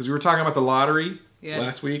 because we were talking about the lottery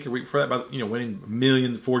last week, or week before that, about winning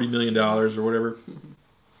 $40 million or whatever.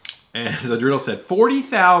 And so Driddle said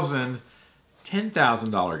 $40,000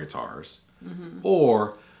 $10,000 guitars,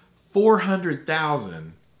 or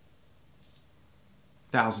 $400,000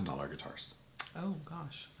 $1,000 guitars. Oh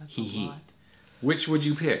gosh, that's a lot. Which would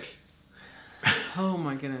you pick? Oh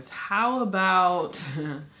my goodness. How about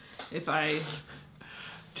if I...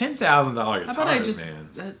 $10,000 guitars, how about I just... man.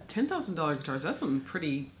 $10,000 guitars, that's some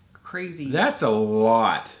pretty crazy... That's a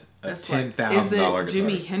lot of $10,000 guitars. Is it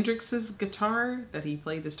Jimi Hendrix's guitar that he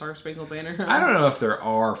played the Star Spangled Banner on? I don't know if there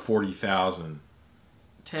are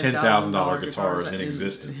 $10,000 guitars in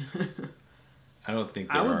existence. I don't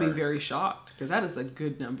think there are. I would be very shocked, because that is a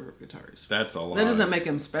good number of guitars. That's a lot. That doesn't make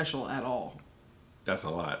him special at all. That's a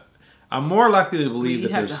lot. I'm more likely to believe that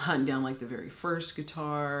you have to hunt down like the very first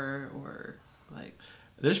guitar, or like...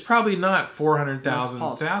 There's probably not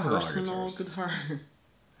 $400,000 personal guitars. Guitar.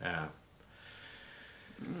 Yeah.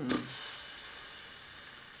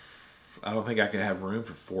 I don't think I could have room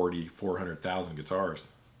for 400,000 guitars.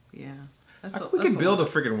 Yeah. We could build a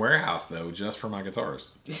freaking warehouse though, just for my guitars.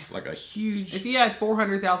 Like a huge. If you had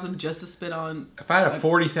 400,000 just to spend on. If I had a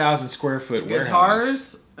 40,000 square foot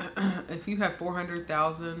guitars, if you have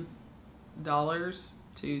 $400,000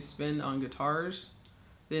 to spend on guitars,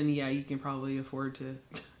 then yeah, you can probably afford to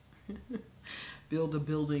build a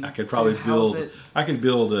building. I could probably build. I could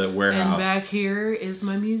build a warehouse. And back here is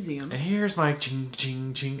my museum. And here's my ching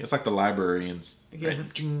ching ching. It's like the librarians. Yes.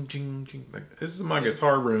 Right? Ching ching ching. Like, this is my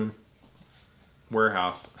guitar room.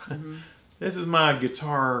 Warehouse. This is my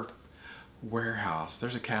guitar warehouse.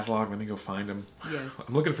 There's a catalog. Let me go find them. Yes.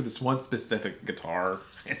 I'm looking for this one specific guitar.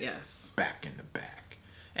 It's back in the back.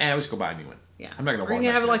 And let's go buy a new one. Yeah. I'm not gonna. Or you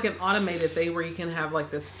can have like an automated thing where you can have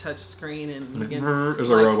like this touch screen and you can, there's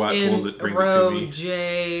a robot pulls it, brings it to me.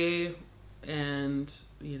 J and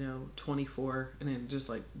 24, and then just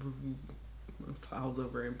like files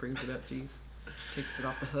over and brings it up to you. Takes it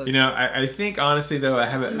off the hook. I think honestly though, I'd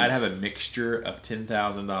have a mixture of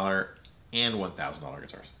 $10,000 and $1,000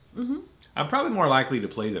 guitars. I'm probably more likely to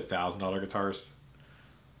play the $1,000 guitars.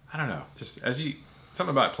 I don't know. Just something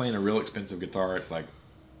about playing a real expensive guitar. It's like,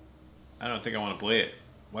 I don't think I want to play it.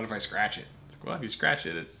 What if I scratch it? It's like, well, if you scratch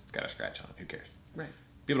it, it's got a scratch on it. Who cares? Right.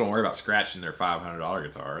 People don't worry about scratching their $500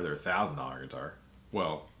 guitar or their $1,000 guitar.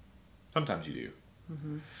 Well, sometimes you do.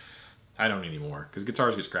 I don't anymore, because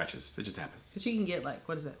guitars get scratches. It just happens. Because you can get like,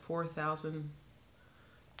 what is that, $4,000,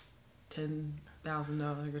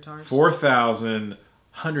 $10,000 guitars? $4,000,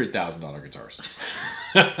 $100,000 guitars.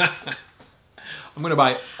 I'm going to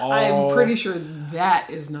buy all... I'm pretty sure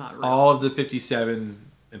that is not real. All of the 57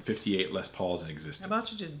 and 58 Les Pauls in existence. How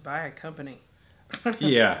about you just buy a company?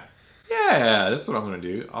 Yeah. Yeah, that's what I'm going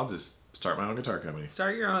to do. I'll just start my own guitar company.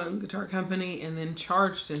 Start your own guitar company and then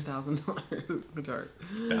charge $10,000 guitar.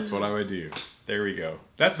 That's what I would do. There we go.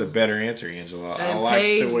 That's a better answer, Angela. And I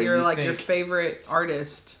pay like the way your favorite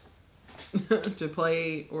artist to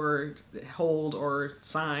play or hold or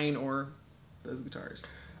sign or those guitars.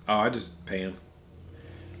 Oh, I just pay them.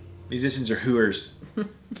 Musicians are hooers.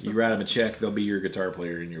 You write them a check, they'll be your guitar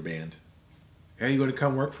player in your band. Hey, you want to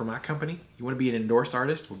come work for my company? You want to be an endorsed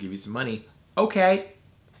artist? We'll give you some money. Okay.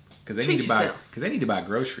 Because they need to buy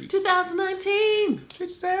groceries. 2019. Treat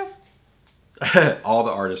yourself. All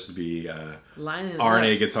the artists would be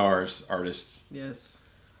RNA Guitars artists. Yes.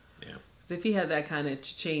 Yeah. Because if you had that kind of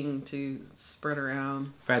cha-ching to spread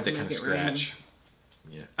around. If I had that kind of scratch.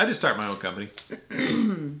 Yeah. I just start my own company.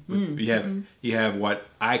 You have what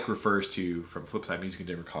Ike refers to from Flipside Music in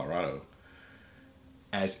Denver, Colorado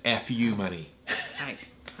as FU money. Ike.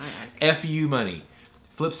 FU money.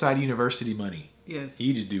 Flipside University money. Yes.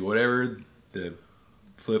 You just do whatever the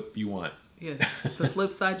flip you want. Yes. The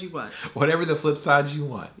flip side you want. Whatever the flip sides you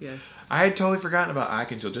want. Yes. I had totally forgotten about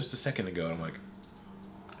Ike until just a second ago. And I'm like,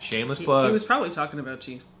 shameless plugs. He was probably talking about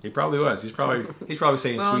you. He probably was. He's probably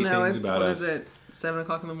saying sweet things about us. What is it? 7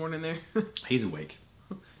 o'clock in the morning there? He's awake.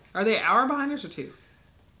 Are they an hour behind us or 2?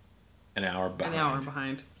 An hour behind. An hour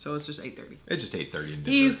behind. So it's just 8:30. It's just 8:30 in Denver.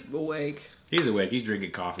 He's awake. He's awake. He's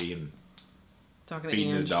drinking coffee and Talking feeding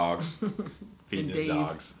to his dogs. Feeding his Dave.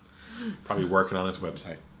 dogs. Probably working on his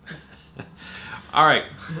website. All right.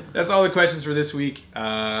 That's all the questions for this week.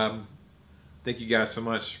 Thank you guys so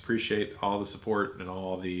much. Appreciate all the support and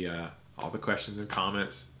all the questions and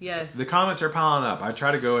comments. Yes. The comments are piling up. I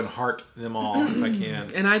try to go and heart them all if I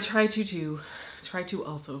can. And I try to too.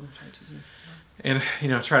 And,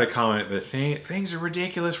 try to comment, but things are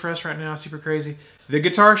ridiculous for us right now. Super crazy. The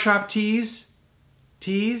Guitar Shop tees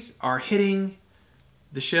are hitting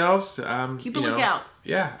the shelves. Keep a lookout.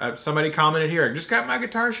 Yeah, somebody commented here. I just got my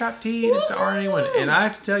Guitar Shop tee, and it's the RNA one. And I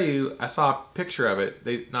have to tell you, I saw a picture of it.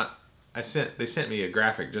 They sent me a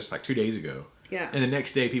graphic just like 2 days ago. Yeah. And the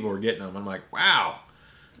next day, people were getting them. I'm like, wow.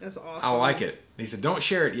 That's awesome. I like it. And he said, don't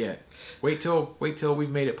share it yet. Wait till we've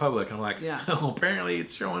made it public. And I'm like, oh, apparently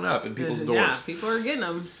it's showing up in people's doors. Yeah, people are getting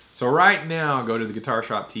them. So right now, go to the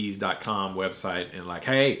guitarshoptees.com website and like,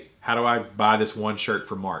 hey, how do I buy this one shirt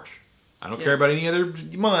for March? I don't care about any other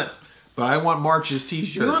month, but I want March's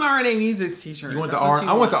t-shirt. You want RNA Music's t-shirt. I want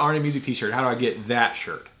the RNA Music t-shirt. How do I get that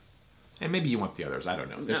shirt? And maybe you want the others. I don't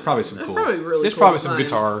know. There's probably some cool. There's probably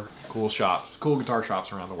some cool guitar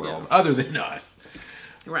shops around the world other than us.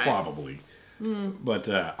 Right. Probably. But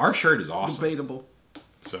our shirt is awesome. Debatable.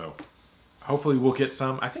 So hopefully we'll get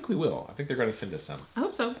some. I think we will. I think they're going to send us some. I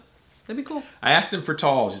hope so. That'd be cool. I asked him for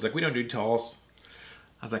talls. He's like, we don't do talls.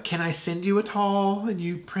 I was like, can I send you a tall and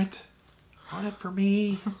you print on it for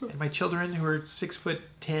me and my children who are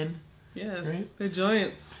 6'10"? Yes. Right? They're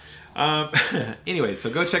giants. Anyway,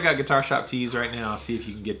 so go check out Guitar Shop Tees right now. See if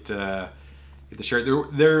you can get the shirt.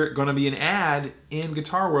 They're going to be an ad in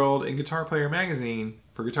Guitar World and Guitar Player Magazine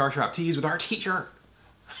for Guitar Shop Tees with our t-shirt.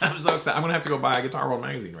 I'm so excited. I'm going to have to go buy a Guitar World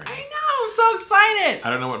magazine right now. I know. I'm so excited. I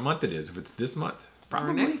don't know what month it is. If it's this month,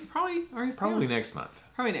 probably next month. Probably next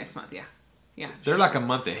month. Yeah. Yeah. They're like a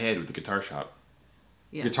month ahead with the Guitar Shop.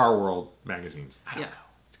 Yes. Guitar World magazines. I don't know.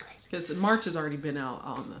 It's crazy. Because March has already been out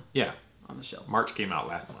on the shelves. March came out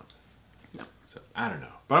last month. Yep. So I don't know.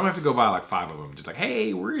 But I'm going to have to go buy like 5 of them. Just like,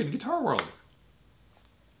 hey, we're in Guitar World.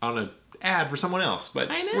 On an ad for someone else.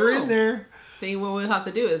 But I know. We're in there. See, what we'll have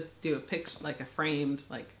to do is do a picture, like a framed,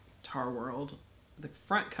 like Guitar World, the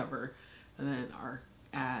front cover, and then our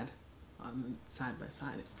ad on side by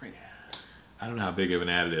side frame. I don't know how big of an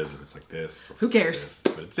ad it is if it's like this. Who cares? Like this.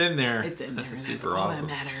 But it's in there. It's in there. That's That's super all awesome.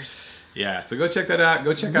 that matters. Yeah, so go check that out.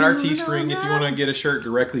 Go check out our Teespring if you want to get a shirt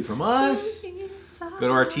directly from us. Go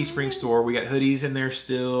to our Teespring store. We got hoodies in there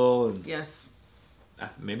still. And yes.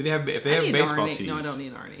 Maybe they have baseball tees. No, I don't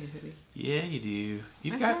need an RNA hoodie. Yeah, you do.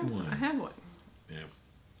 You've got one. I have one. Yeah.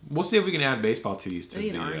 We'll see if we can add baseball tees to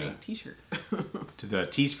an RNA t-shirt. to the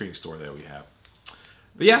Teespring store that we have.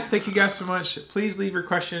 But yeah, thank you guys so much. Please leave your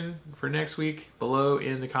question for next week below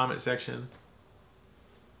in the comment section.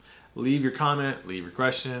 Leave your comment, leave your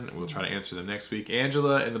question, and we'll try to answer them next week.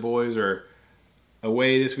 Angela and the boys are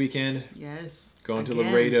away this weekend. Yes. Going to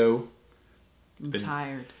Laredo. I'm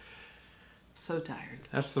tired. So tired.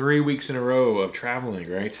 That's 3 weeks in a row of traveling,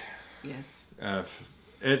 right? Yes.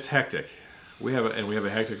 It's hectic. We have a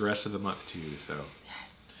hectic rest of the month too. So.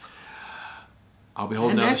 Yes. I'll be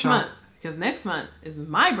holding down the shop. Because next month is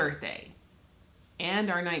my birthday.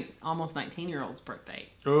 And our almost 19-year-old's birthday.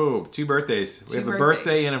 Oh, 2 birthdays. We have a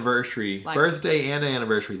birthday anniversary. Birthday and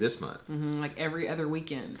anniversary this month. Like every other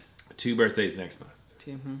weekend. 2 birthdays next month.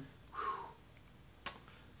 2.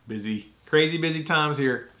 Busy. Crazy busy times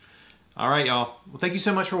here. All right, y'all. Well, thank you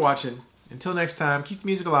so much for watching. Until next time, keep the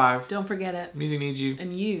music alive. Don't forget it. Music needs you.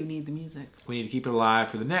 And you need the music. We need to keep it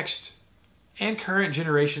alive for the next and current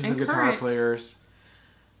generations of guitar players.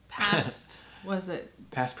 Past, was it?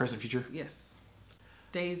 Past, present, future? Yes.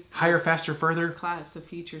 Days. Higher, faster, further? Class of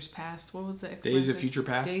Futures Past. What was it? Days of Future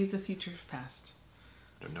Past? Days of Futures Past.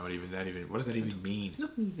 I don't know what does that even mean? I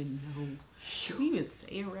don't even know. Can you even say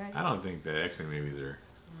it right? I don't think the X-Men movies are...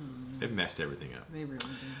 They've messed everything up. They really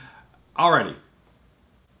do. Alrighty.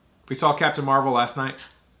 We saw Captain Marvel last night.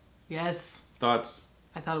 Yes. Thoughts?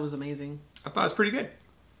 I thought it was amazing. I thought it was pretty good.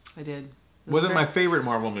 I did. Wasn't my favorite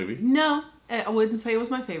Marvel movie. No. I wouldn't say it was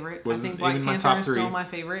my favorite. I think Black Panther is still my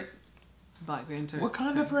favorite. Black Panther.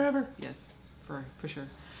 Wakanda forever. Yes, for sure.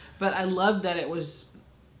 But I loved that it was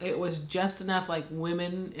it was just enough like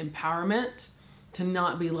women empowerment to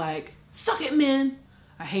not be like, suck it, men.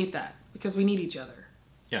 I hate that because we need each other.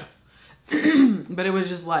 Yeah. But it was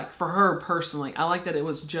just like for her personally. I like that it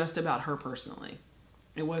was just about her personally.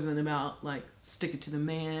 It wasn't about like stick it to the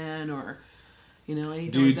man or, you know,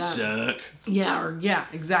 anything Dudes like that. suck. Yeah,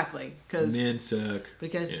 exactly. Because men suck.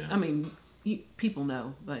 Because yeah. I mean, people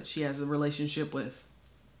know that she has a relationship with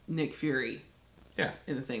Nick Fury. Yeah.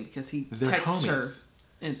 In the thing because he They're texts homies. her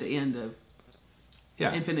at the end of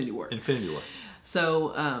Infinity War. Infinity War.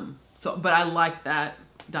 So, but I liked that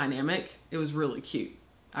dynamic. It was really cute.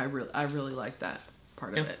 I really liked that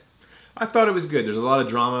part of it. I thought it was good. There's a lot of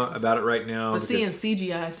drama about it right now. But seeing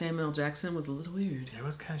CGI Samuel L. Jackson was a little weird. It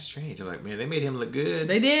was kind of strange. I'm like, man, they made him look good.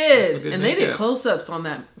 They did. Good And makeup. they did close-ups on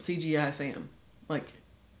that CGI Sam. Like,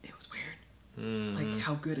 it was weird. Mm-hmm. Like,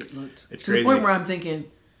 how good it looked. It's to crazy. the point where I'm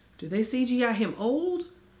thinking, do they CGI him old?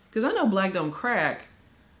 Because I know black don't crack.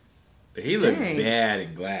 But he looked Dang. bad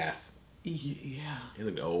in glass. Yeah. He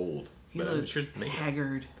looked old. He but looked sure makeup.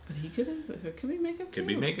 haggard. But he could be makeup too. Could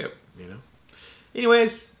be makeup, you know.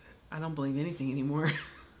 Anyways, I don't believe anything anymore.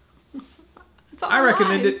 It's all I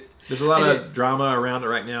recommend lies. it. There's a lot of drama around it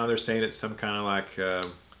right now. They're saying it's some kind of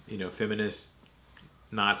like, you know, feminist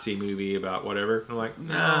Nazi movie about whatever. I'm like,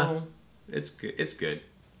 nah, No. it's good. It's good.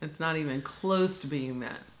 It's not even close to being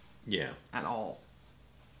that Yeah. at all.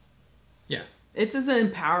 Yeah. It's as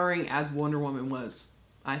empowering as Wonder Woman was,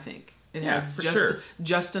 I think. It Yeah, had for sure.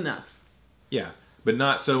 just enough. Yeah. But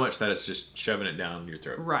not so much that it's just shoving it down your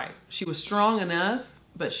throat. Right. She was strong enough,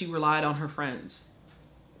 but she relied on her friends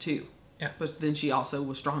too. Yeah. But then she also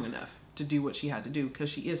was strong enough to do what she had to do because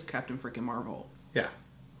she is Captain freaking Marvel. Yeah.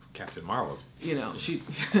 Captain Marvel's. You know, she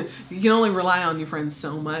you can only rely on your friends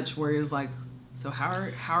so much. Whereas, like, so how are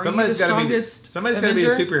you the strongest? Somebody's got to be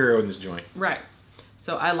a Avenger? superhero in this joint. Right.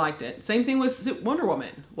 So I liked it. Same thing with Wonder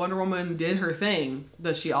Woman. Wonder Woman did her thing,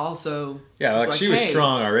 but she also Yeah, she was hey,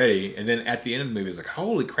 strong already, and then at the end of the movie, it's like,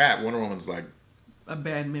 holy crap, Wonder Woman's like, a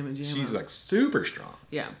bad mama jamma. she's like super strong.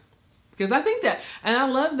 Yeah. Because I think that, and I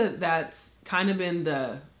love that that's kind of been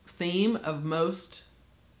the theme of most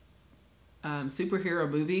superhero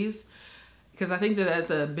movies. Because I think that that's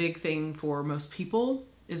a big thing for most people,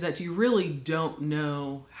 is that you really don't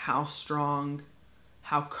know how strong,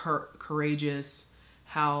 how courageous,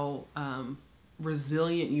 how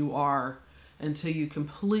resilient you are until you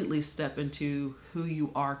completely step into who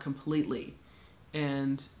you are completely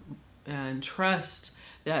and trust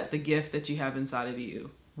that the gift that you have inside of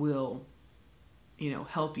you will, you know,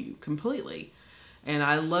 help you completely. And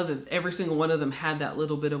I love that every single one of them had that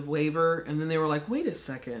little bit of waver, and then they were like, wait a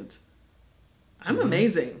second, I'm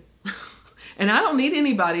amazing. And I don't need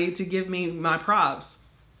anybody to give me my props.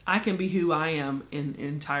 I can be who I am in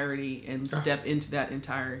entirety and step into that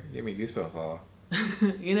entire... Give me goosebumps, all.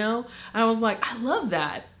 You know? And I was like, I love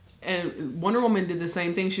that. And Wonder Woman did the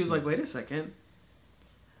same thing. She was like, wait a second.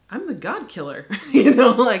 I'm the God killer. You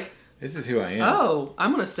know, like... This is who I am. Oh,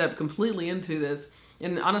 I'm going to step completely into this.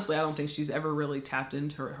 And honestly, I don't think she's ever really tapped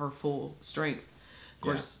into her full strength. Of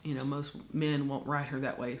course, you know, most men won't ride her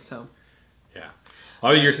that way, so... Yeah.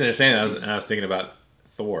 All you're sitting there saying, I was thinking about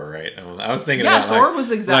Thor, right? I was thinking about Thor was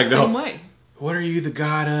the exact same way. What are you the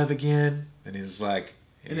god of again? And he's like,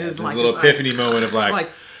 It is this like little epiphany moment of like,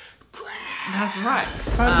 that's right.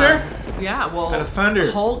 thunder. Yeah, well, Out of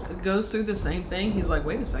thunder. Hulk goes through the same thing. He's like,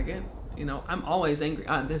 wait a second, you know, I'm always angry.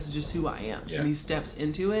 This is just who I am. Yeah. And he steps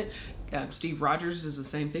into it. Steve Rogers does the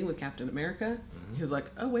same thing with Captain America. Mm-hmm. He was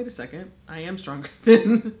like, oh, wait a second, I am stronger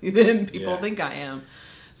than people think I am.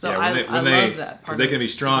 So I love that part. Because they can be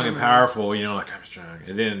strong and powerful, you know, like I'm strong.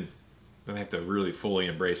 And then they have to really fully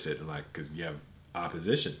embrace it, and like, because you have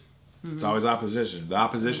opposition. Mm-hmm. It's always opposition. The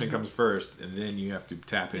opposition comes first, and then you have to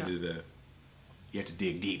tap into you have to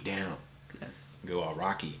dig deep down. Yes. Go all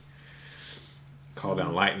Rocky. Call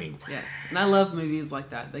down lightning. Yes. And I love movies like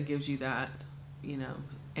that. That gives you that, you know,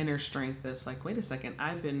 inner strength that's like, wait a second,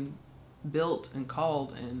 I've been built and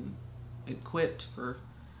called and equipped for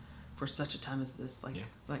such a time as this,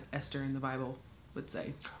 like Esther in the Bible would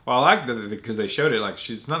say. Well, I like that because they showed it. Like,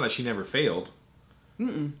 it's not like she never failed.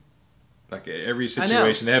 Mm-mm. Like every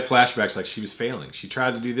situation, they had flashbacks. Like she was failing. She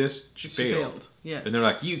tried to do this, she failed. Yes. And they're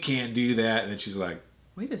like, "You can't do that." And then she's like,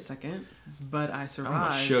 "Wait a second, but I survived. I'm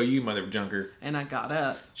gonna show you, mother junker." And I got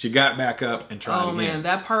up. She got back up and tried again. Oh man,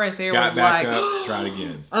 that part right there got was back like, up, tried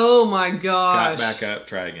again. Oh my gosh. Got back up,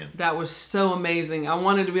 try again. That was so amazing. I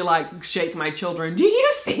wanted to be like, shake my children. Do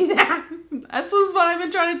you see that? This was what I've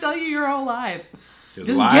been trying to tell you your whole life.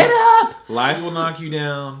 Just get up. Life will knock you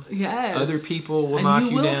down. Yes. Other people will knock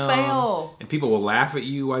you down. And you will fail. And people will laugh at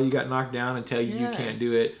you while you got knocked down and tell you you can't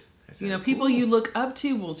do it. You know, people you look up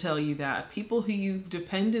to will tell you that. People who you've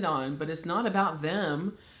depended on, but it's not about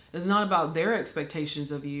them. It's not about their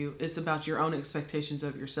expectations of you. It's about your own expectations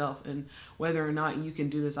of yourself and whether or not you can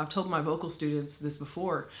do this. I've told my vocal students this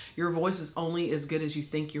before. Your voice is only as good as you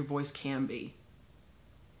think your voice can be.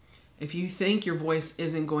 If you think your voice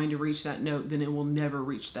isn't going to reach that note, then it will never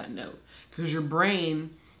reach that note. Because your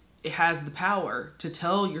brain, it has the power to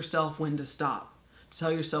tell yourself when to stop, to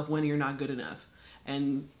tell yourself when you're not good enough.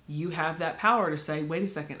 And you have that power to say, wait a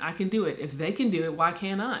second, I can do it. If they can do it, why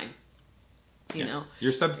can't I? You know,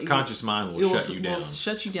 your subconscious mind will shut you down. Will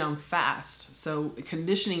shut you down fast. So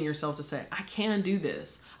conditioning yourself to say, I can do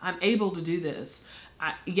this. I'm able to do this.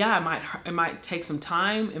 It might take some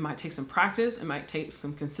time. It might take some practice. It might take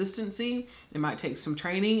some consistency. It might take some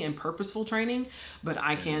training and purposeful training. But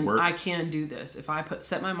I can do this. If I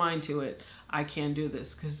set my mind to it, I can do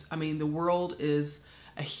this. Because I mean, the world is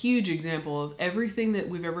a huge example of everything that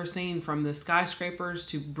we've ever seen, from the skyscrapers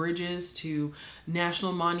to bridges to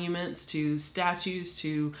national monuments to statues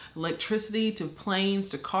to electricity to planes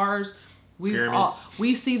to cars.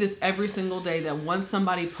 We see this every single day, that once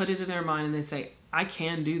somebody put it in their mind and they say, I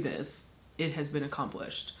can do this, it has been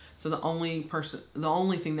accomplished. So the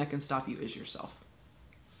only thing that can stop you is yourself.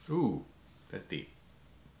 Ooh, that's deep.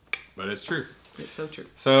 But it's true. It's so true.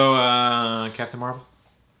 So, Captain Marvel?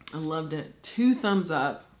 I loved it. 2 thumbs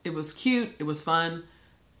up. It was cute. It was fun.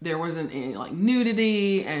 There wasn't any like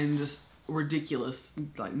nudity and just ridiculous,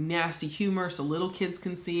 like nasty humor, so little kids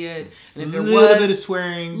can see it. And if there was a little bit of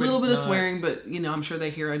swearing, but you know, I'm sure they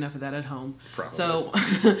hear enough of that at home.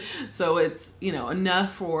 Probably. So it's, you know,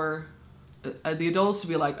 enough for the adults to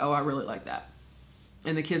be like, oh, I really like that,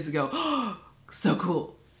 and the kids to go, oh, so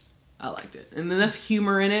cool. I liked it, and enough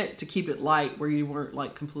humor in it to keep it light, where you weren't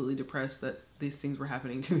like completely depressed that these things were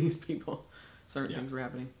happening to these people. Certain things were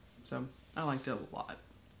happening. So I liked it a lot.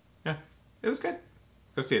 Yeah, it was good.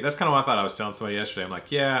 Go see it. That's kind of what I thought. I was telling somebody yesterday. I'm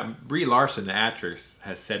like, yeah, Brie Larson, the actress,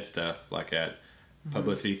 has said stuff like at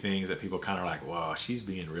publicity things that people kind of like, wow, she's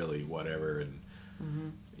being really whatever,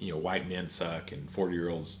 and you know, white men suck, and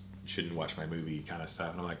 40-year-olds shouldn't watch my movie kind of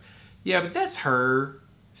stuff. And I'm like, yeah, but that's her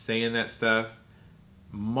saying that stuff.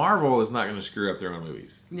 Marvel is not going to screw up their own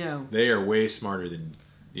movies. No. They are way smarter than,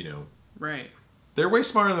 you know. Right. They're way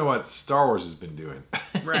smarter than what Star Wars has been doing.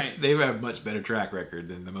 Right. They have a much better track record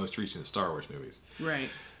than the most recent Star Wars movies. Right.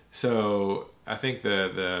 So I think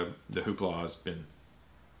the hoopla has been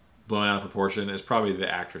blown out of proportion. It's probably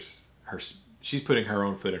the actress. She's putting her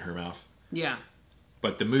own foot in her mouth. Yeah.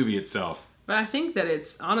 But the movie itself. But I think that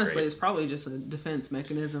it's honestly it's probably just a defense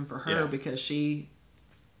mechanism for her, because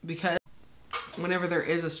whenever there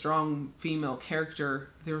is a strong female character,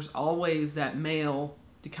 there's always that male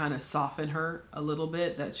to kind of soften her a little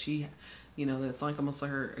bit, that she, you know, that's like almost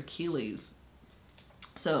like her Achilles.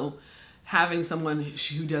 So having someone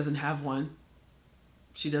who doesn't have one,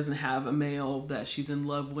 she doesn't have a male that she's in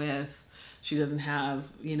love with, she doesn't have,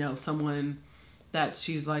 you know, someone that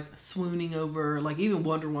she's like swooning over. Like even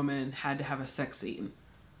Wonder Woman had to have a sex scene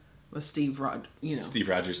with Steve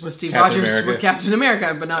Rogers, with Captain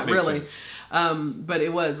America, but not really. But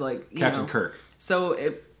it was like Captain Kirk.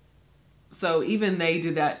 So even they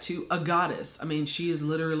did that to a goddess. I mean, she is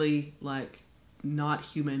literally like not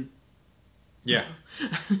human. Yeah,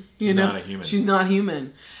 she's not a human. She's not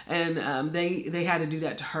human, and they had to do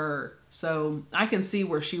that to her. So I can see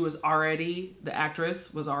where she was already, the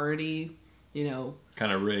actress was already, you know,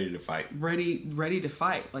 kind of ready to fight. Ready to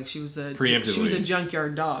fight. Like she was a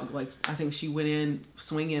junkyard dog. Like I think she went in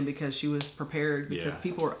swinging because she was prepared, because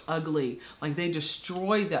people were ugly. Like they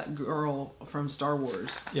destroyed that girl from Star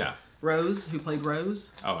Wars. Yeah. Rose, who played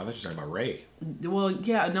Rose. Oh, I thought you were talking about Rey. Well,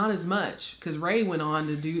 yeah, not as much, because Rey went on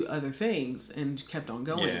to do other things and kept on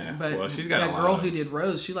going. Yeah, but well, she's got that girl who did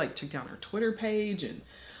Rose, she like took down her Twitter page, and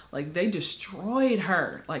like they destroyed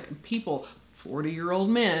her. Like people, 40-year-old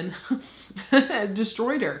men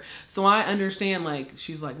destroyed her. So I understand, like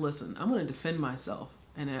she's like, listen, I'm going to defend myself,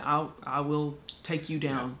 and I will take you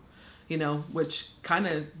down. Yeah. You know, which kind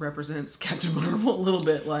of represents Captain Marvel a little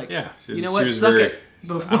bit. Like, you know what, suck it.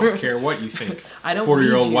 Before. I don't care what you think. I don't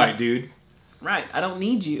 40-year-old white dude. Right. I don't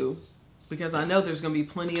need you, because I know there's going to be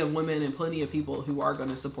plenty of women and plenty of people who are going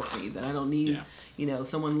to support me, that I don't need, you know,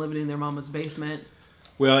 someone living in their mama's basement.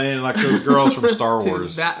 Well, and like those girls from Star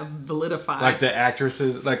Wars. That validify. Like the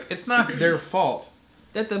actresses. Like, it's not their fault.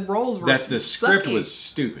 That the roles were that the script was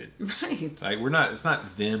stupid. Right. Like it's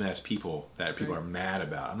not them as people that people are mad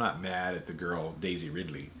about. I'm not mad at the girl Daisy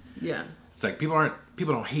Ridley. Yeah. It's like people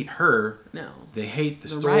don't hate her. No. They hate the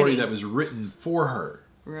story that was written for her.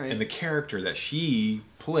 Right. And the character that she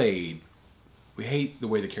played We hate the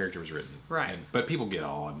way the character was written. Right. But people get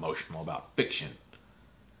all emotional about fiction.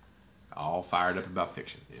 All fired up about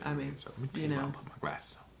fiction. I mean, so let me you know. I'll put my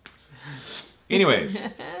glasses on. Anyways,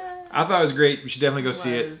 I thought it was great. We should definitely go see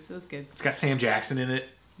it. It was good. It's got Sam Jackson in it.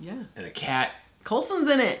 Yeah. And a cat. Coulson's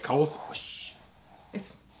in it. Coulson.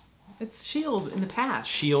 It's Shield in the past.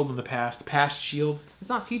 Shield in the past. The past Shield. It's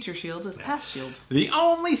not future Shield. It's past Shield. The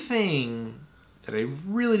only thing that I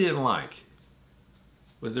really didn't like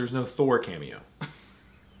was there's no Thor cameo.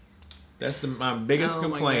 That's my biggest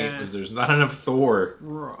complaint. Was there's not enough Thor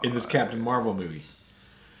in this Captain Marvel movie.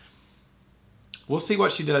 We'll see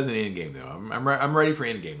what she does in Endgame though. I'm ready for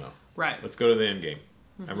Endgame though. Right. Let's go to the Endgame.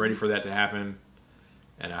 I'm ready for that to happen,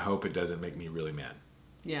 and I hope it doesn't make me really mad.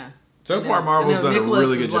 Yeah. So far, Marvel's done Nicholas a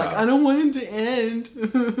really good job. Like, I don't want it to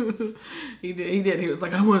end. He did. He was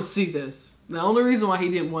like, I want to see this. The only reason why he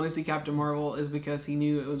didn't want to see Captain Marvel is because he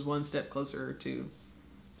knew it was one step closer to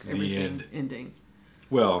everything ending.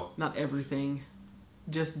 Well, not everything,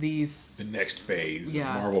 just these. The next phase of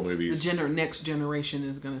Marvel movies. The next generation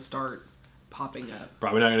is going to start popping up.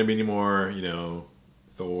 Probably not going to be any more,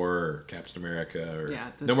 Thor or Captain America or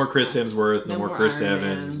no more Chris Hemsworth, no more Chris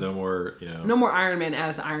Evans, no more, no more Iron Man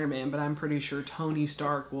as Iron Man, but I'm pretty sure Tony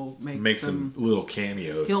Stark will make some little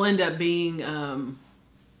cameos. He'll end up being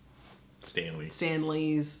Stan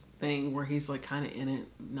Lee's thing where he's like kind of in it,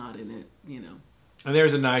 not in it, And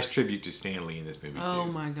there's a nice tribute to Stan Lee in this movie too. Oh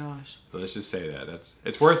my gosh. So let's just say that.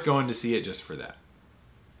 It's worth going to see it just for that.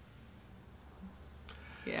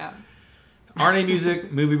 Yeah. RNA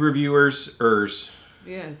Music movie reviewers.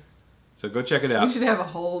 Yes. So go check it out. We should have a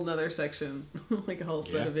whole nother section, like a whole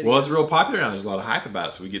set of videos. Well, it's real popular now. There's a lot of hype about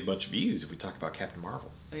it, so we get a bunch of views if we talk about Captain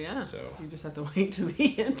Marvel. Yeah. So you just have to wait to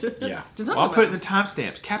the end. To talk I'll about put in the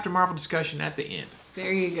timestamps. Captain Marvel discussion at the end.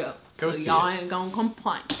 There you go. Go so see y'all it. ain't gonna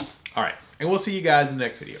complain. All right, and we'll see you guys in the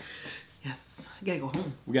next video. Yes. I gotta go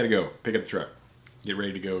home. We gotta go pick up the truck. Get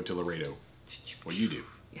ready to go to Laredo. What you do?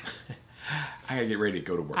 Yeah. I gotta get ready to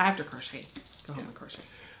go to work. I have to crochet. Go home and crochet.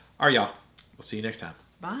 All right, y'all. We'll see you next time.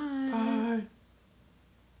 Bye. Bye.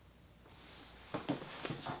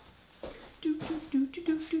 Do do do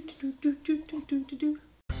do do do do do do do do do.